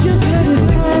should just let it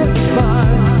pass by,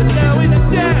 but now it's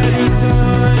daddy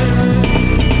time.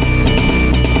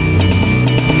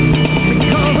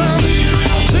 Because I'm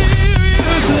serious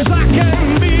as I can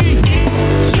be.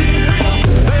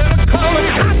 Better call the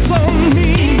cops on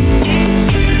me.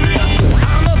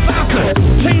 I'm about to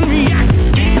chain react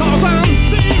because I'm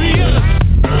serious.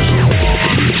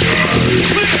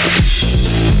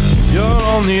 You're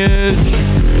on the edge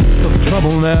of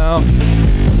trouble now.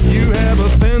 You have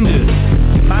offended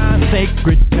my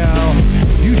sacred cow.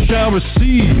 You shall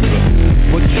receive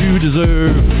what you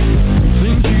deserve,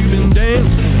 since you've been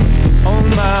dancing on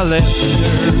my left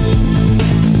nerve.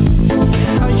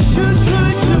 I should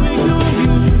try to ignore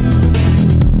you.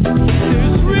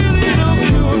 There's really no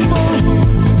cure for you.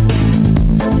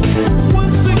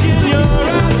 Once again you're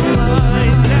out of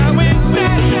line. Now it's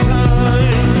that time.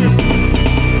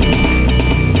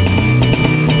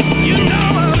 You know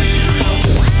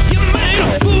you made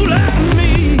a fool out of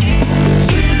me.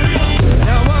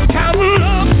 Now I'm counting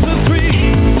up to 3.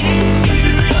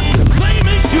 Claim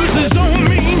excuses don't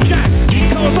mean jack,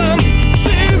 because I'm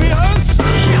serious.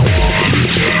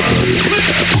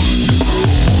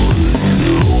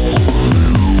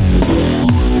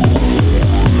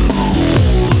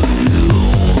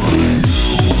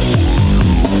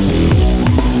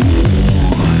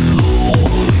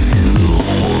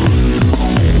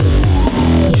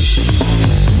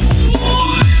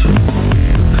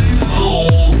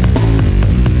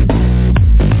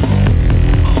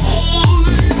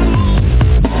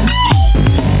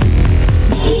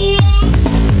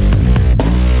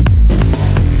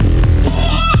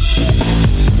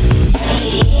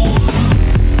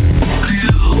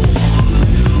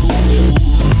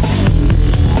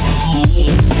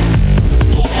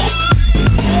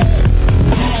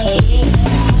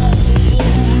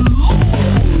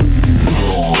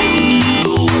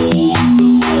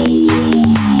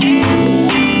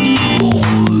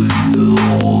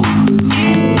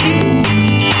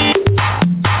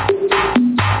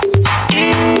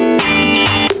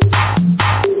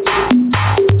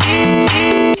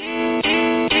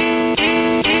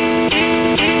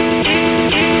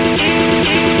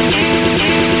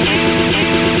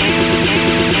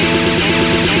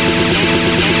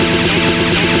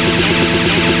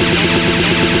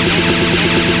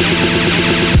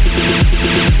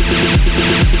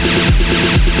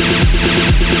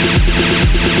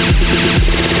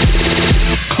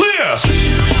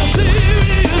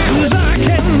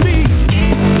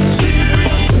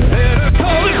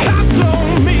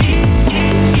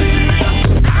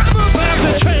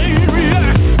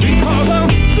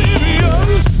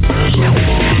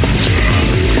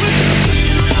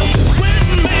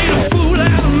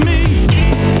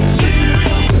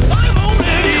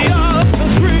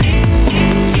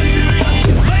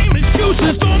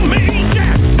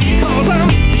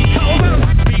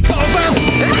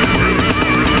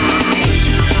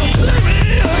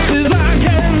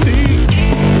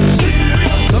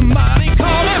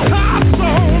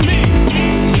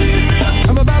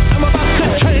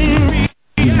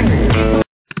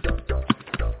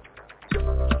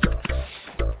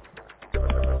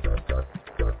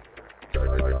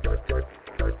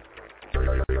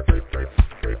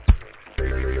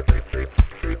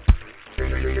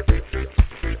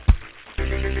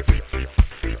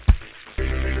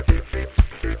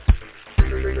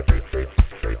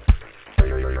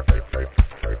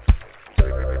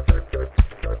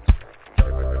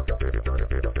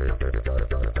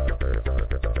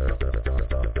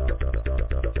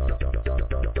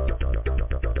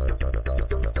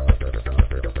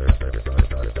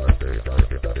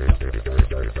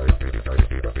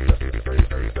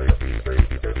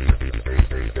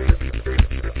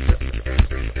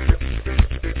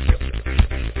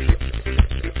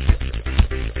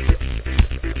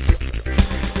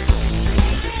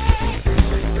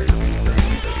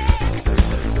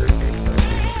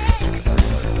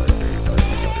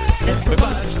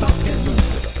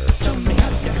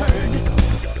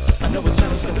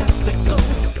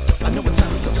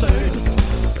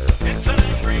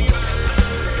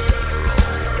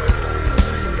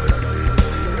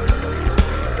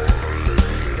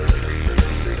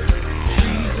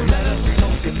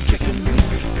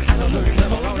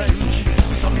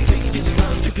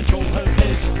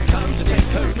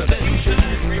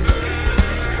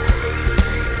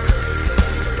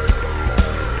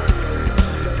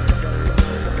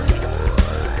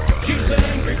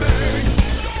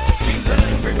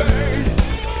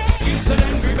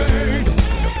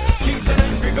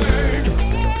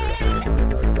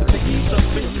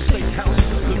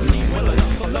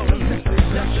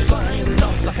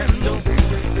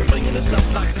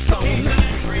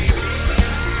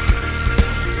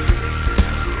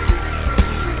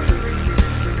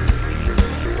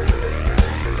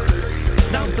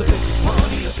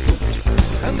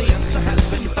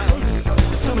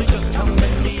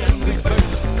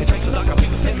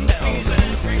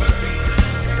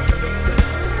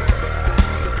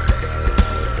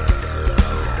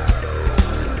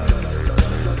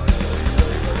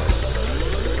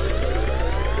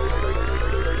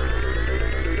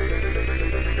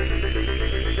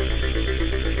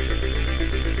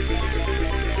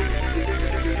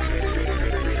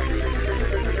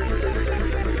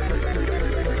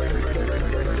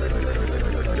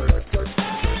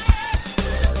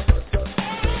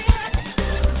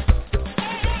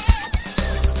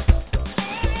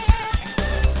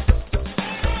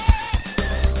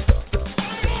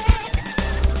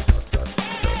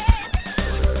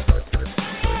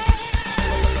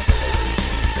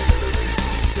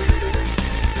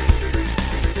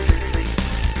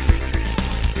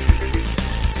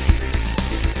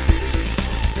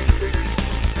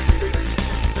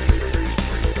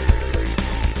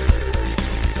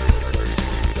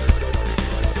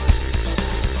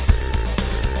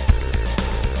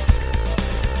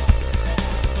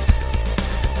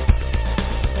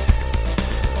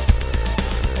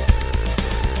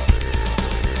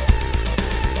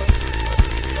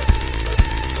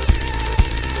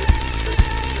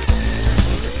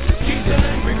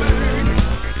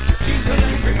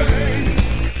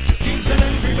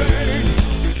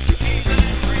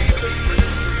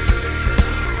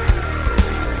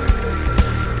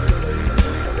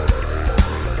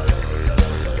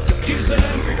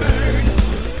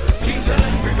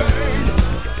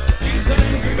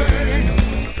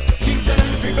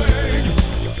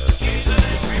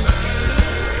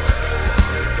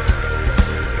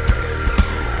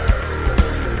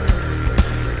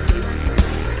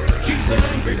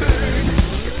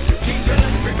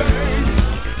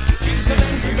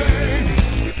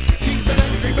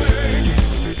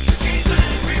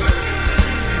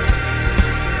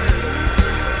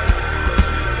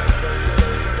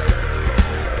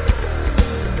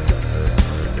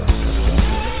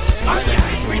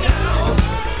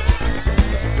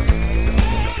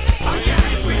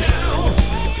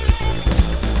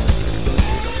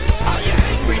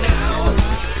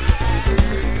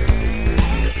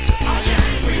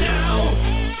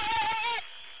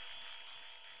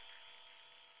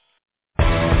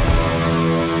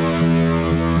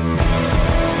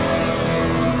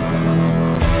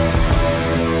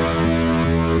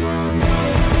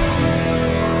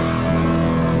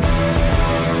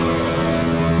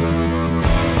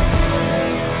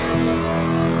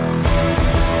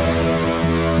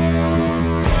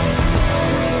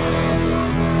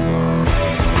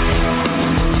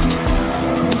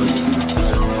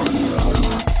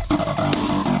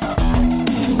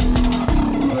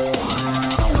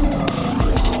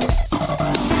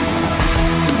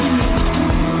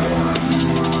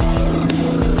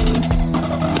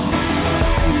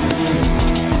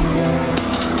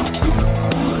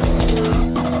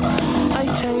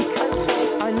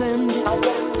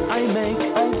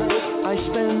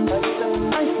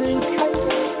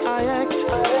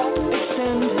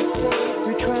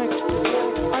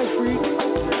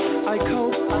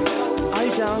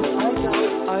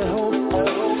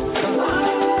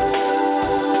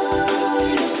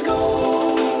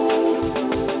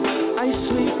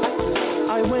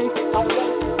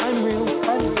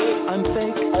 I'm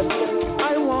fake.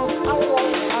 I walk,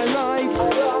 I ride,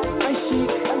 I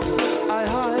seek, I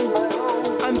hide.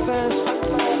 I'm fast,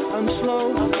 I'm slow,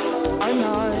 I'm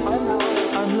high,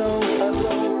 I'm low.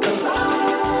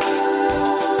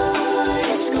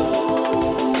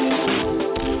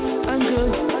 I'm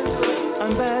good,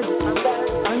 I'm bad,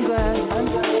 I'm glad,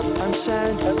 I'm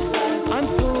sad, I'm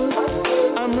poor,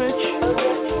 I'm rich,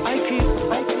 I keep,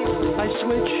 I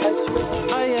switch,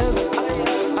 I ebb,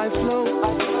 I flow,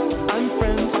 I'm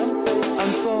friend,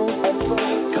 I'm foe.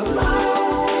 Come on,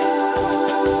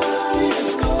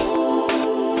 let's go.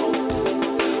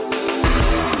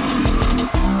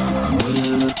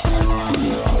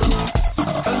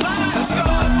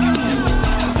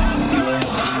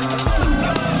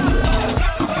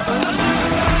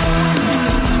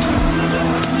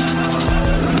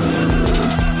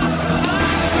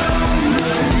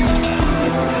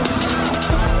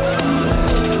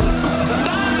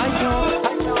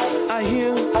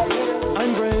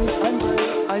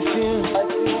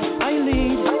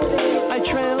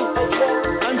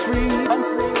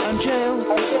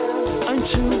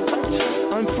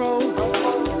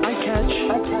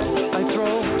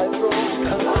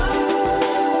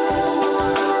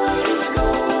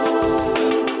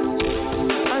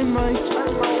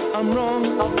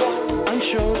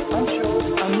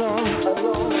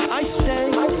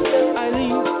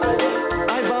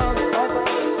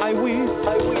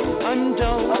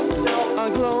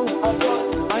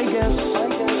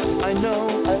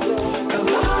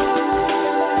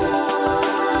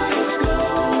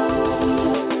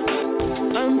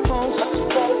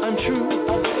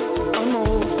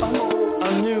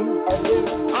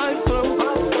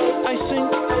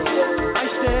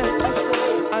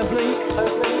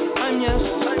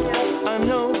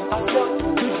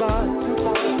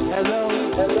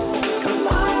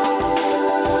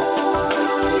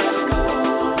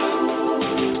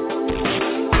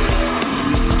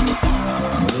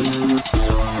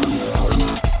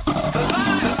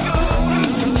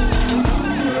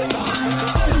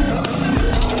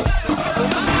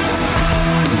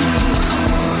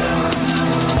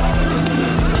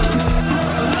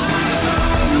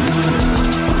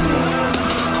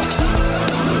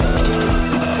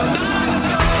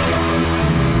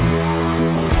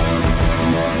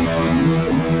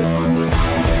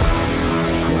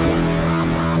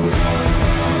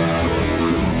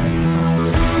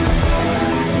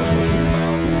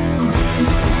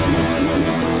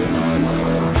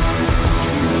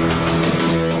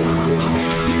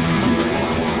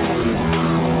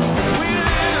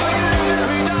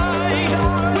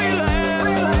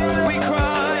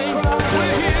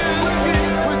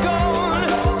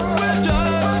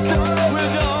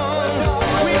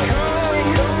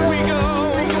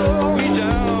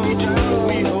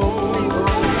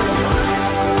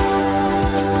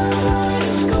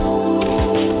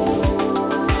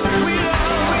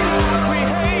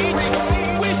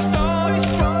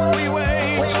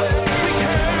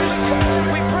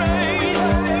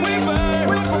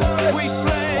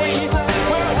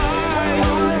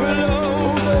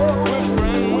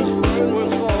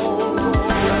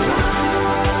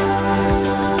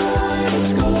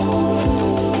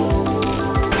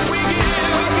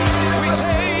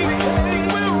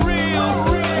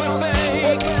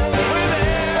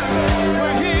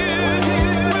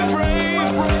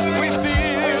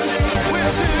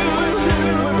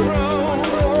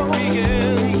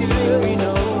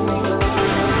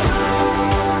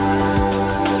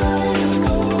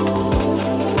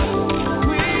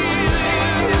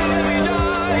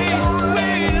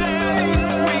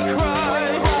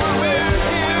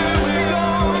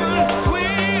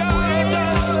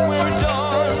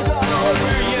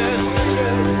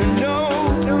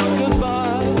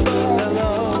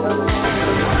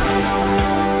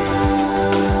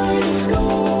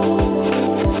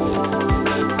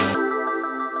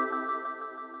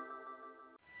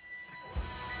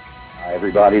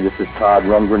 Everybody, this is Todd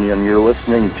Rundgren, and you're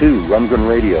listening to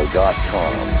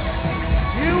RundgrenRadio.com.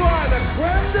 You are the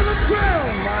creme de la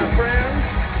creme, my friends.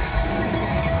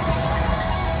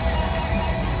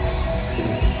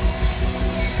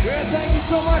 Well, thank you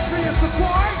so much for your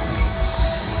support.